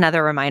 It's just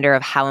another reminder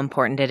of how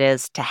important it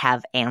is to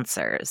have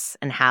answers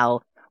and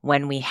how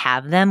when we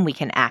have them, we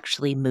can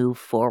actually move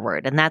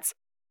forward. And that's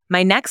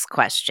my next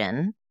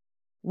question.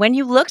 When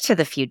you look to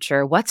the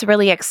future, what's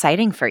really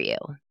exciting for you?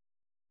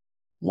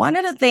 One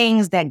of the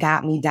things that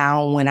got me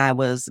down when I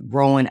was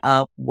growing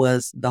up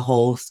was the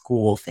whole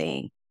school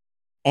thing.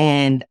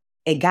 And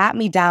it got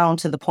me down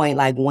to the point,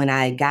 like when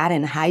I got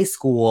in high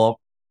school,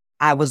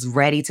 I was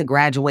ready to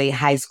graduate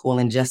high school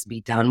and just be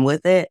done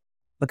with it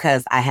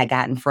because I had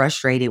gotten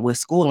frustrated with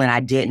school and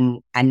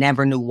I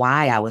never knew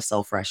why I was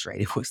so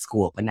frustrated with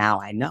school. But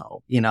now I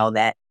know,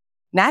 that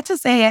not to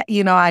say,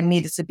 I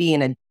needed to be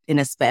in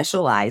a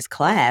specialized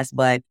class,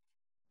 but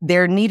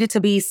there needed to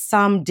be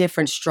some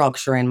different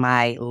structure in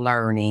my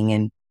learning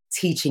and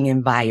teaching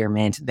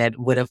environment that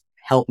would have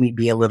helped me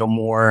be a little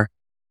more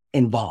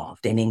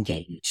involved and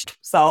engaged.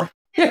 So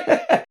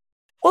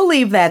we'll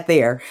leave that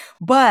there.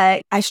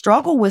 But I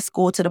struggled with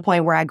school to the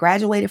point where I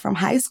graduated from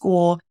high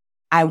school.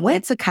 I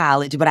went to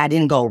college, but I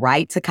didn't go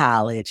right to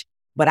college.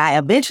 But I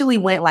eventually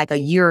went like a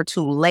year or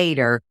two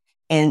later.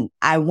 And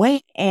I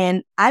went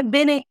and I've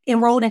been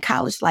enrolled in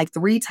college like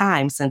 3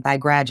 times since I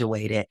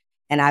graduated.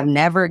 And I've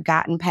never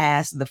gotten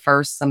past the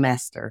first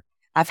semester.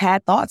 I've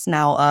had thoughts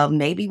now of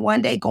maybe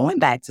one day going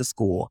back to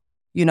school,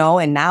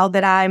 and now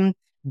that I'm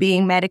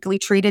being medically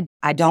treated,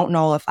 I don't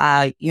know if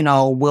I,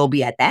 will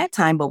be at that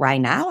time, but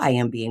right now I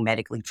am being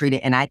medically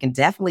treated. And I can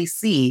definitely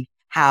see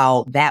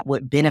how that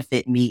would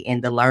benefit me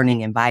in the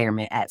learning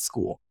environment at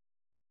school.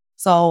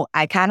 So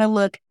I kind of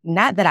look,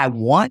 not that I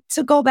want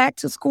to go back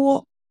to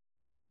school,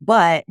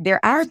 but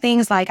there are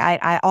things like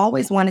I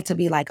always wanted to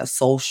be like a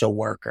social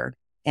worker,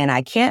 and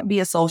I can't be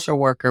a social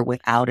worker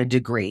without a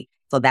degree.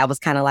 So that was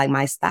kind of like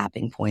my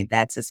stopping point.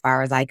 That's as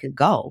far as I could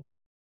go.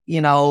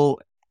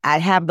 I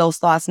have those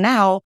thoughts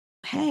now.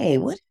 Hey,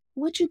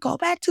 would you go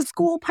back to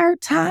school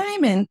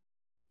part-time? And,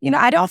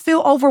 I don't feel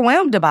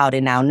overwhelmed about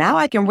it now. Now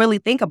I can really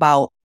think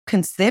about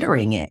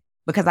considering it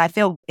because I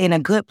feel in a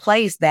good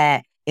place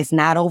that it's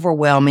not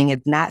overwhelming.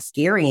 It's not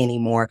scary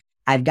anymore.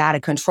 I've got a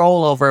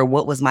control over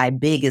what was my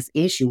biggest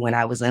issue when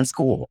I was in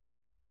school.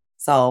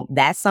 So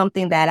that's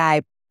something that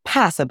I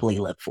possibly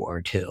look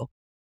forward to.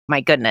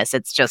 My goodness,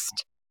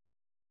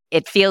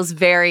 it feels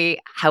very,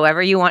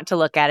 however you want to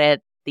look at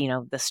it,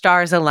 the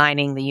stars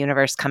aligning, the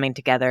universe coming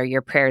together,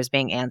 your prayers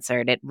being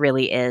answered. It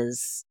really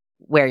is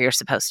where you're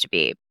supposed to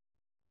be.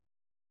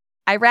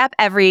 I wrap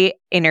every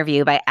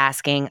interview by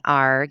asking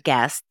our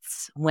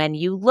guests, when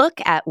you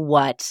look at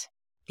what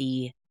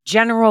the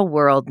general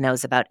world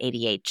knows about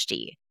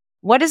ADHD,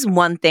 what is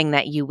one thing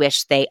that you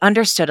wish they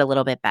understood a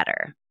little bit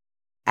better?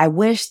 I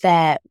wish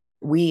that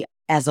we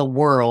as a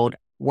world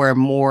were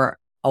more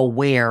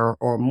aware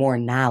or more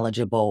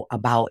knowledgeable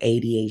about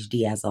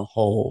ADHD as a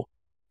whole,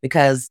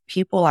 because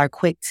people are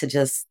quick to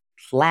just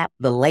slap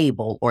the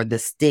label or the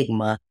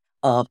stigma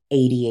of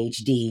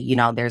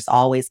ADHD. There's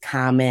always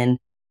common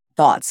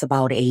thoughts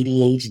about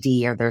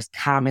ADHD, or there's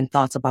common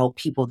thoughts about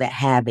people that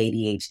have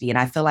ADHD. And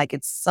I feel like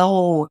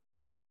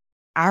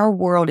our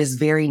world is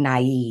very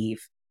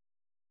naive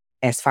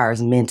as far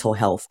as mental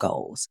health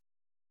goes.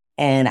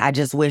 And I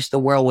just wish the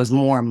world was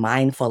more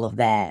mindful of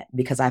that,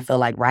 because I feel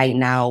like right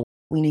now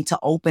we need to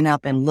open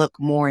up and look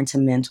more into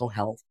mental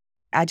health.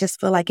 I just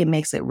feel like it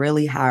makes it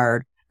really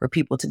hard for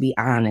people to be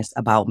honest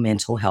about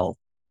mental health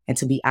and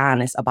to be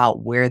honest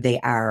about where they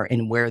are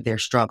and where they're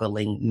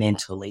struggling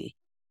mentally.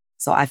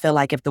 So I feel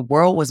like if the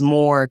world was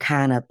more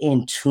kind of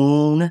in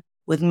tune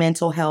with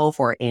mental health,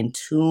 or in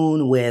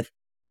tune with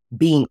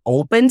being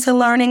open to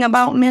learning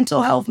about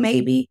mental health,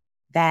 maybe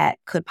that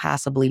could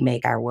possibly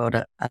make our world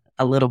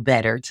a little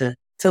better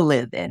to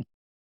live in.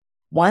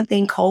 One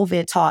thing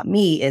COVID taught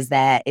me is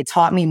that it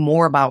taught me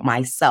more about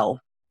myself.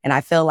 And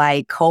I feel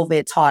like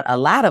COVID taught a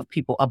lot of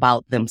people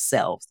about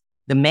themselves.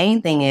 The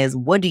main thing is,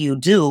 what do you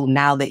do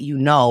now that you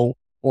know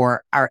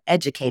or are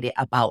educated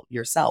about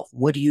yourself?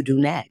 What do you do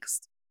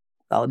next?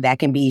 So that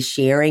can be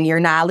sharing your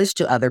knowledge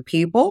to other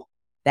people.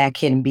 That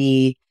can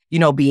be,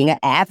 being an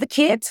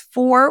advocate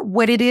for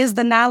what it is,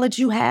 the knowledge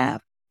you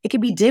have. It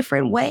can be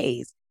different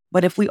ways.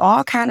 But if we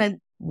all kind of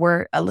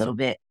were a little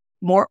bit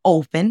more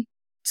open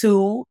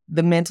to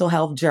the mental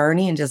health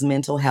journey and just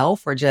mental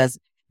health, or just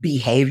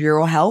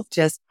behavioral health,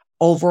 just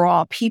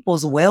overall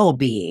people's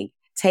well-being,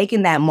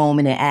 taking that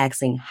moment and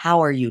asking,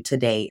 how are you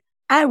today?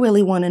 I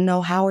really want to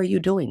know, how are you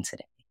doing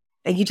today?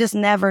 And you just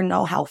never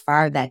know how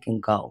far that can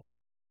go.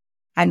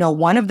 I know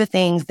one of the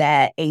things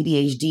that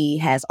ADHD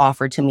has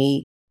offered to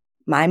me,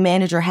 my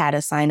manager had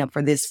us sign up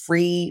for this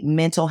free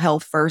mental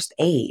health first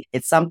aid.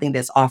 It's something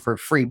that's offered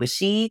free, but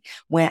she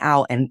went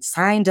out and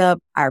signed up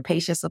our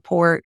patient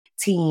support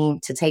team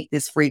to take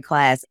this free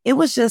class. It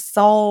was just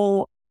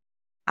so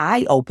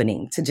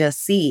eye-opening to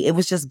just see. It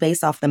was just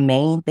based off the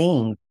main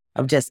thing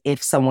of just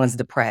if someone's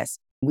depressed.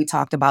 We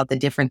talked about the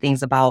different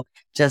things about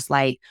just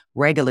like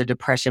regular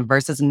depression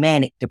versus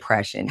manic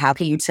depression. How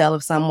can you tell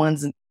if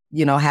someone's,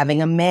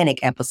 having a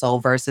manic episode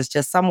versus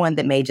just someone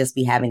that may just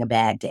be having a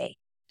bad day?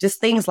 Just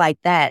things like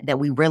that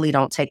we really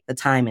don't take the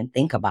time and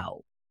think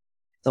about.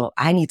 So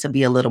I need to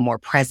be a little more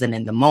present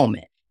in the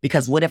moment,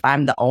 because what if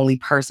I'm the only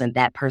person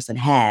that person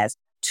has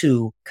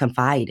to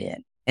confide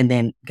in? And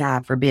then,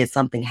 God forbid,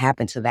 something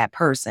happened to that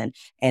person,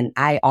 and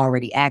I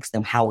already asked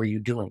them, how are you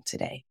doing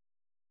today?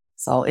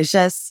 So it's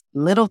just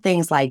little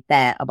things like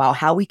that about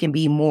how we can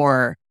be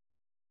more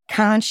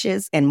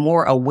conscious and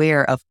more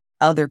aware of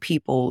other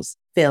people's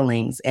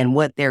feelings and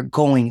what they're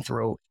going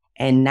through,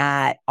 and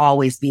not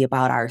always be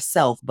about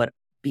ourselves, but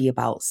be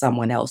about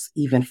someone else,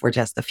 even for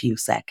just a few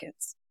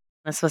seconds.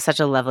 This was such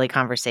a lovely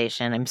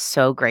conversation. I'm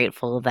so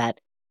grateful that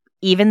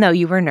even though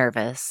you were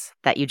nervous,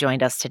 that you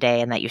joined us today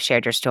and that you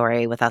shared your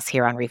story with us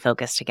here on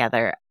Refocused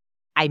together.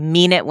 I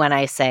mean it when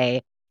I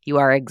say you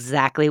are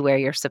exactly where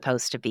you're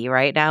supposed to be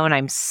right now. And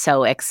I'm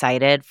so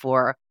excited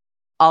for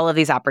all of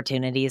these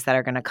opportunities that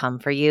are going to come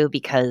for you,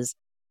 because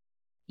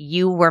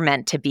you were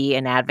meant to be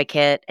an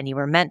advocate and you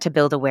were meant to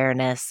build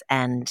awareness.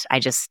 And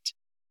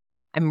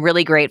I'm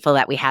really grateful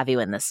that we have you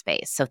in this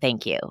space. So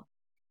thank you.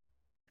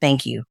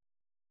 Thank you.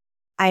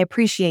 I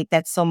appreciate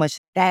that so much.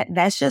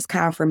 That's just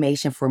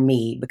confirmation for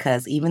me,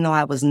 because even though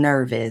I was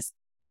nervous,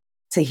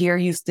 to hear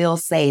you still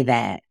say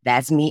that,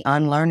 that's me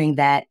unlearning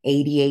that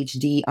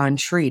ADHD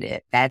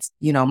untreated. That's,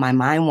 my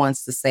mind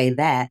wants to say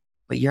that,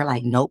 but you're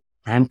like, nope,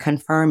 I'm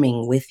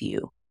confirming with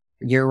you.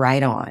 You're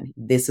right on.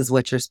 This is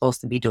what you're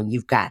supposed to be doing.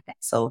 You've got that.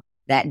 So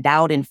that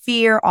doubt and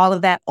fear, all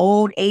of that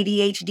old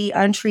ADHD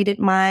untreated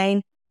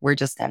mind, we're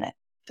just gonna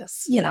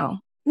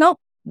nope,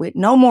 with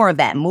no more of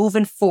that.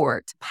 Moving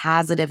forward to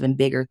positive and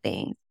bigger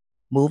things.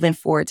 Moving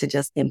forward to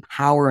just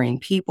empowering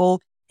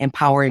people,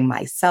 empowering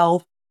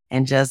myself,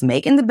 and just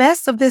making the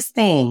best of this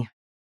thing.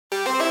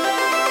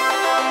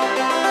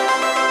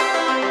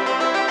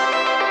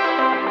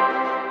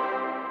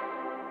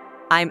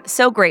 I'm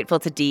so grateful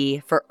to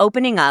Dee for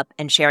opening up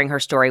and sharing her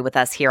story with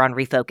us here on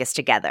Refocused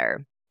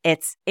Together.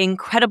 It's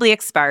incredibly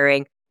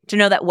inspiring to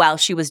know that while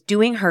she was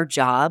doing her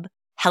job,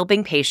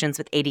 helping patients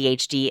with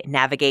ADHD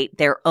navigate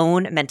their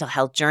own mental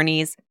health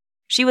journeys,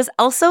 she was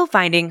also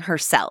finding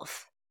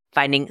herself,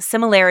 finding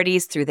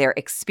similarities through their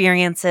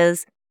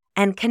experiences,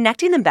 and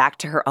connecting them back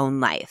to her own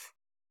life.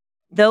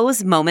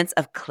 Those moments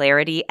of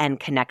clarity and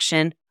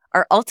connection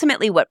are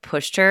ultimately what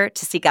pushed her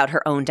to seek out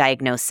her own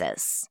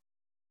diagnosis.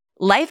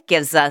 Life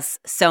gives us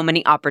so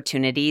many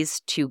opportunities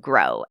to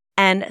grow,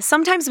 and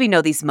sometimes we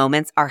know these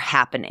moments are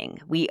happening.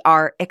 We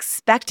are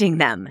expecting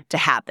them to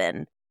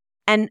happen.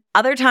 And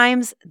other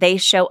times they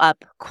show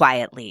up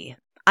quietly,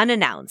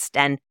 unannounced,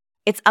 and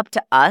it's up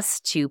to us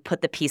to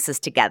put the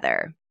pieces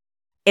together.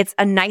 It's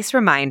a nice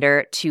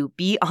reminder to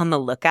be on the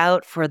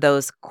lookout for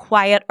those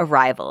quiet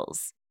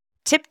arrivals,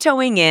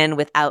 tiptoeing in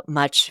without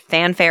much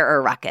fanfare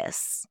or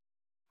ruckus.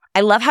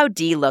 I love how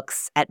Dee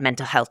looks at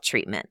mental health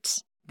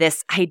treatment,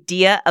 this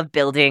idea of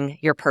building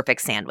your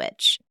perfect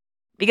sandwich.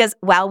 Because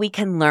while we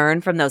can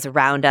learn from those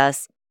around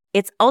us,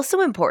 it's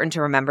also important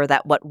to remember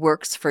that what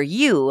works for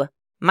you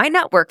might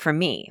not work for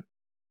me.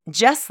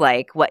 Just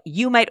like what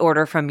you might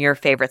order from your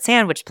favorite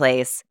sandwich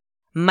place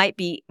might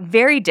be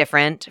very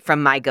different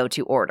from my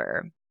go-to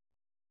order.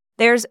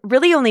 There's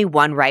really only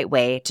one right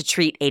way to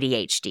treat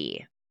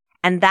ADHD,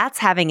 and that's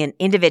having an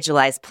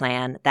individualized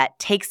plan that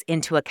takes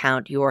into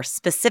account your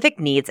specific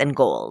needs and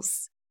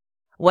goals.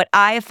 What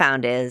I have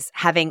found is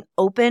having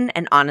open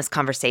and honest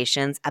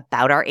conversations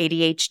about our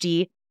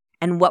ADHD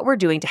and what we're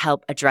doing to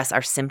help address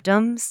our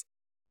symptoms,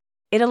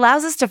 it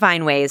allows us to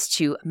find ways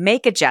to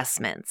make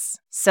adjustments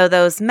so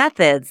those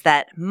methods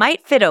that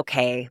might fit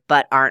okay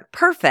but aren't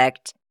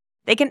perfect,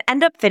 they can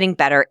end up fitting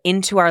better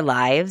into our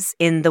lives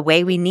in the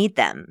way we need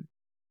them.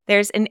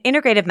 There's an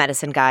integrative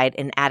medicine guide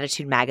in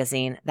Attitude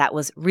magazine that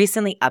was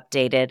recently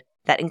updated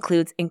that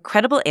includes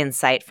incredible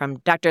insight from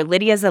Dr.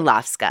 Lydia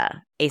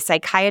Zalowska, a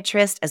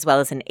psychiatrist as well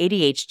as an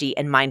ADHD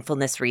and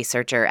mindfulness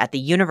researcher at the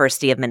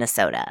University of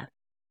Minnesota.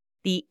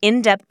 The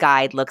in-depth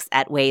guide looks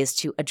at ways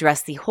to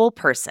address the whole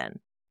person,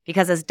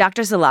 because as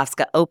Dr.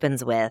 Zalowska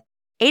opens with,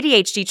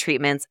 ADHD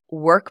treatments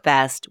work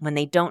best when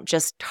they don't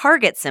just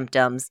target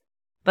symptoms,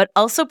 but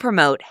also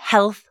promote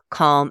health,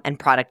 calm, and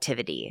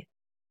productivity.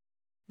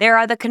 There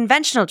are the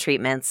conventional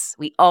treatments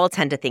we all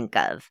tend to think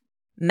of: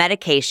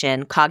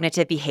 medication,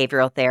 cognitive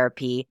behavioral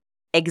therapy,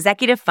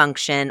 executive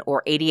function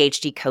or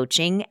ADHD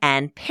coaching,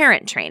 and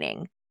parent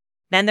training.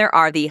 Then there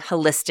are the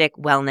holistic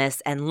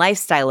wellness and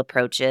lifestyle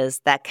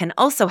approaches that can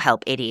also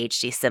help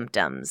ADHD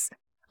symptoms,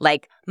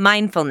 like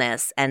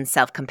mindfulness and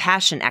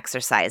self-compassion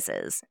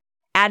exercises,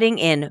 adding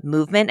in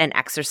movement and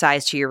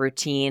exercise to your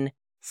routine,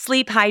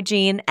 sleep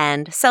hygiene,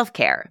 and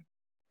self-care.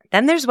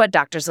 Then there's what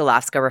Dr.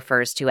 Zalowska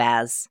refers to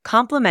as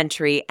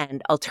complementary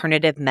and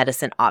alternative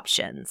medicine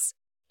options,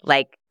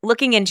 like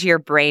looking into your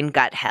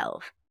brain-gut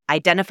health,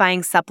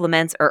 identifying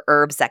supplements or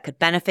herbs that could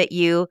benefit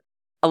you,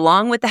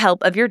 along with the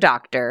help of your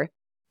doctor,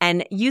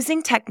 and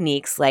using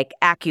techniques like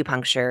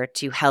acupuncture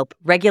to help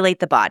regulate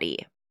the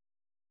body.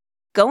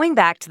 Going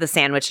back to the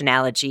sandwich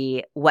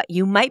analogy, what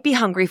you might be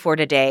hungry for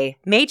today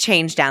may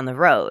change down the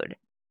road.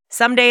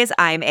 Some days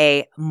I'm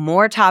a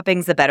more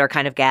toppings the better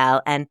kind of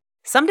gal, and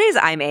some days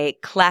I'm a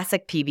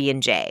classic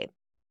PB&J.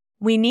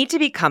 We need to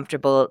be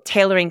comfortable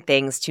tailoring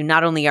things to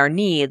not only our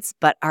needs,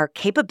 but our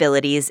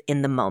capabilities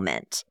in the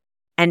moment,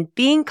 and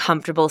being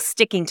comfortable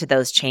sticking to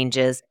those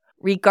changes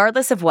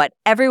regardless of what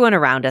everyone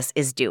around us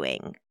is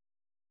doing.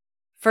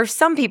 For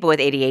some people with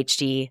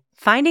ADHD,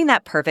 finding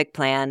that perfect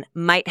plan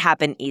might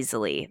happen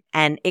easily,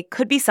 and it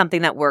could be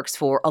something that works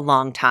for a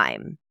long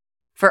time.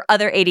 For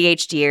other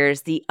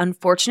ADHDers, the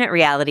unfortunate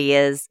reality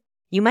is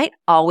you might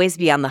always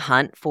be on the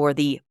hunt for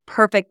the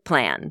perfect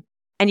plan,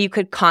 and you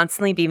could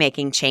constantly be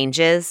making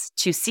changes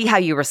to see how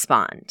you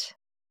respond.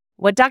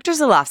 What Dr.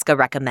 Zalowska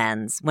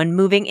recommends when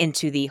moving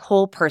into the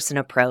whole person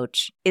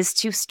approach is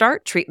to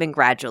start treatment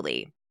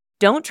gradually.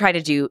 Don't try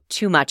to do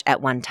too much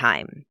at one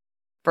time.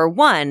 For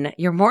one,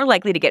 you're more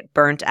likely to get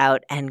burnt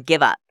out and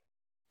give up.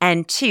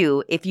 And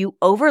two, if you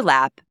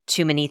overlap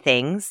too many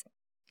things,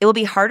 it will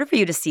be harder for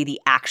you to see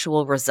the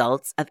actual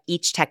results of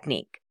each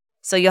technique.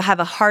 so you'll have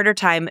a harder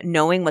time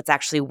knowing what's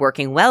actually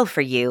working well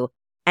for you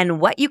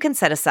and what you can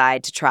set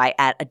aside to try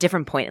at a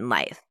different point in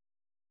life.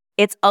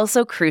 It's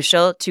also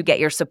crucial to get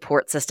your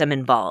support system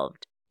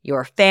involved.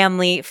 Your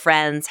family,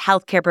 friends,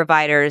 healthcare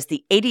providers,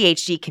 the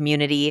ADHD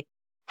community.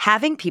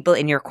 Having people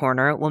in your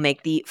corner will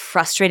make the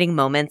frustrating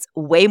moments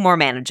way more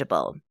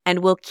manageable and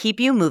will keep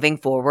you moving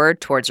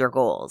forward towards your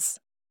goals.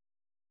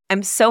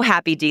 I'm so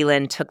happy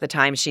Lynn took the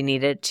time she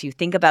needed to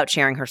think about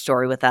sharing her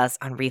story with us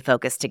on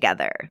Refocused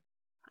together.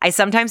 I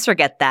sometimes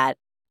forget that,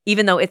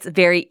 even though it's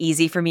very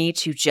easy for me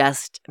to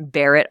just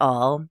bear it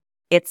all,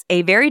 it's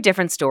a very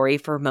different story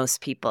for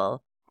most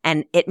people.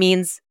 And it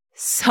means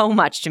so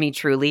much to me,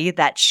 truly,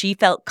 that she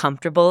felt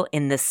comfortable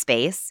in this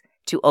space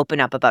to open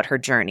up about her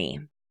journey.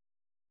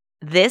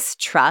 This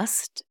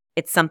trust,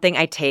 it's something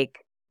I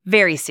take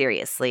very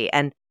seriously,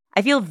 and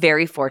I feel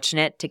very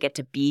fortunate to get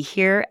to be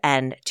here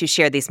and to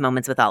share these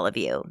moments with all of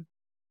you.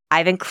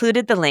 I've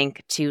included the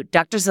link to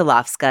Dr.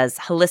 Zalofska's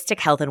Holistic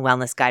Health and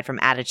Wellness Guide from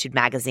Attitude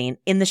Magazine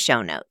in the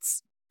show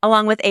notes,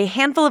 along with a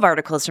handful of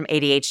articles from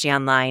ADHD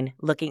Online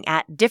looking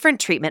at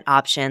different treatment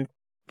options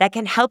that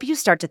can help you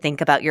start to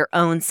think about your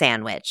own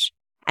sandwich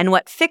and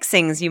what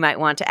fixings you might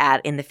want to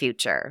add in the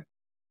future.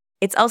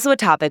 It's also a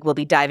topic we'll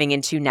be diving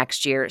into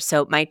next year,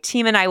 so my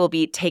team and I will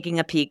be taking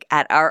a peek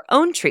at our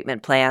own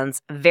treatment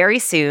plans very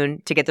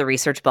soon to get the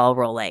research ball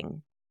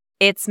rolling.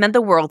 It's meant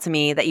the world to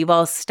me that you've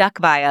all stuck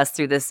by us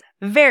through this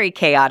very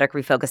chaotic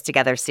Refocused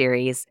Together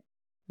series.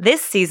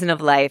 This season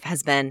of life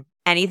has been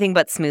anything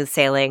but smooth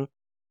sailing,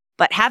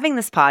 but having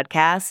this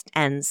podcast,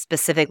 and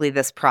specifically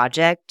this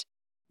project,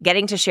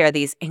 getting to share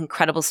these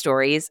incredible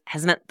stories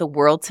has meant the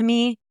world to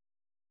me,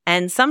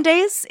 and some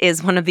days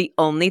is one of the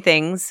only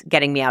things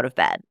getting me out of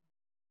bed.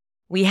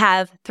 We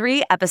have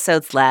 3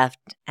 episodes left,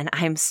 and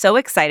I'm so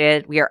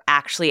excited we are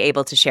actually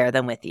able to share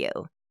them with you.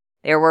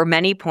 There were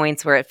many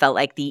points where it felt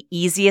like the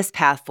easiest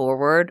path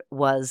forward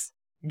was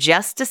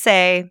just to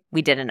say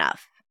we did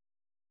enough.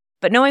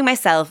 But knowing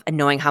myself and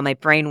knowing how my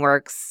brain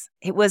works,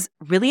 it was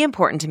really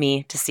important to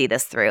me to see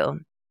this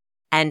through.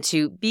 And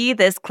to be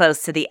this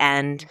close to the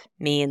end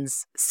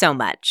means so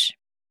much.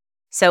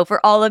 So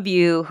for all of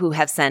you who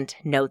have sent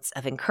notes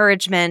of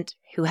encouragement,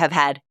 who have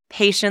had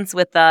patience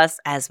with us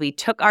as we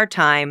took our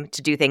time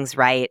to do things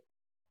right,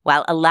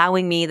 while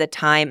allowing me the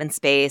time and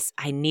space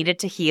I needed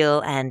to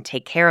heal and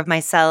take care of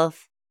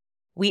myself,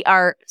 we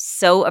are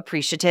so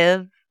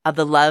appreciative of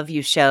the love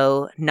you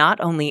show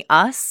not only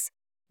us,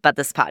 but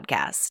this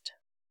podcast.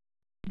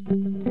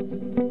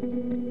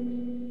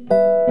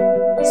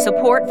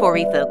 Support for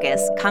Refocus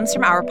comes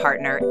from our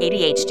partner,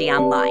 ADHD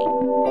Online,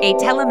 a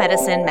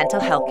telemedicine mental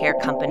health care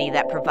company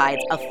that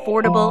provides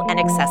affordable and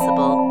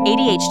accessible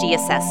ADHD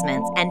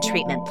assessments and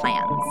treatment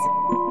plans.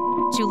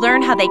 To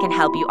learn how they can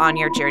help you on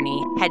your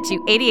journey, head to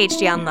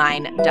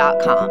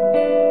ADHDonline.com.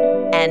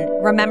 And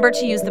remember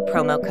to use the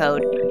promo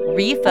code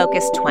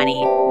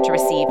REFOCUS20 to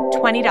receive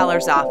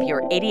 $20 off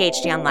your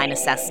ADHD Online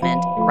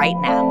assessment right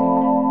now.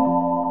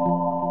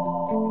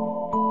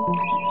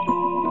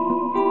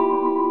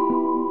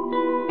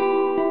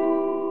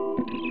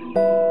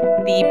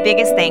 The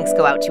biggest thanks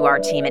go out to our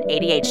team at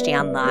ADHD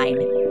Online,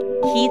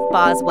 Keith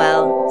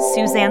Boswell,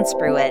 Suzanne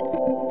Spruitt,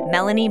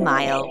 Melanie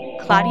Mile,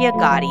 Claudia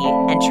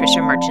Gotti, and Trisha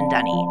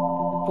Merchandunny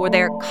for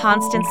their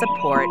constant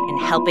support in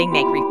helping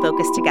make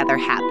Refocused Together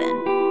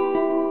happen.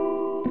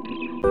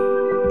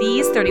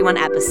 These 31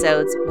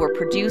 episodes were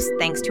produced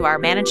thanks to our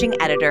managing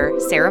editor,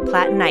 Sarah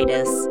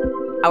Platinitis,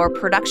 our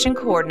production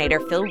coordinator,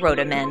 Phil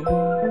Rodeman,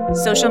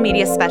 social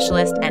media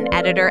specialist and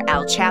editor,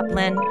 Al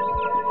Chaplin,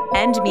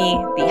 and me,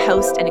 the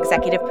host and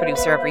executive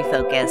producer of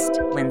Refocused,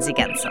 Lindsay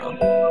Gensel.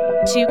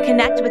 To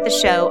connect with the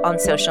show on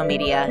social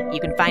media,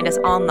 you can find us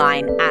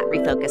online at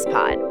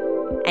RefocusPod.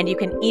 And you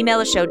can email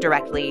the show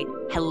directly,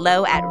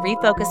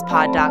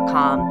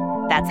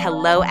 hello@refocuspod.com. That's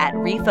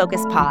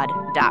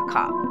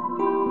hello@refocuspod.com.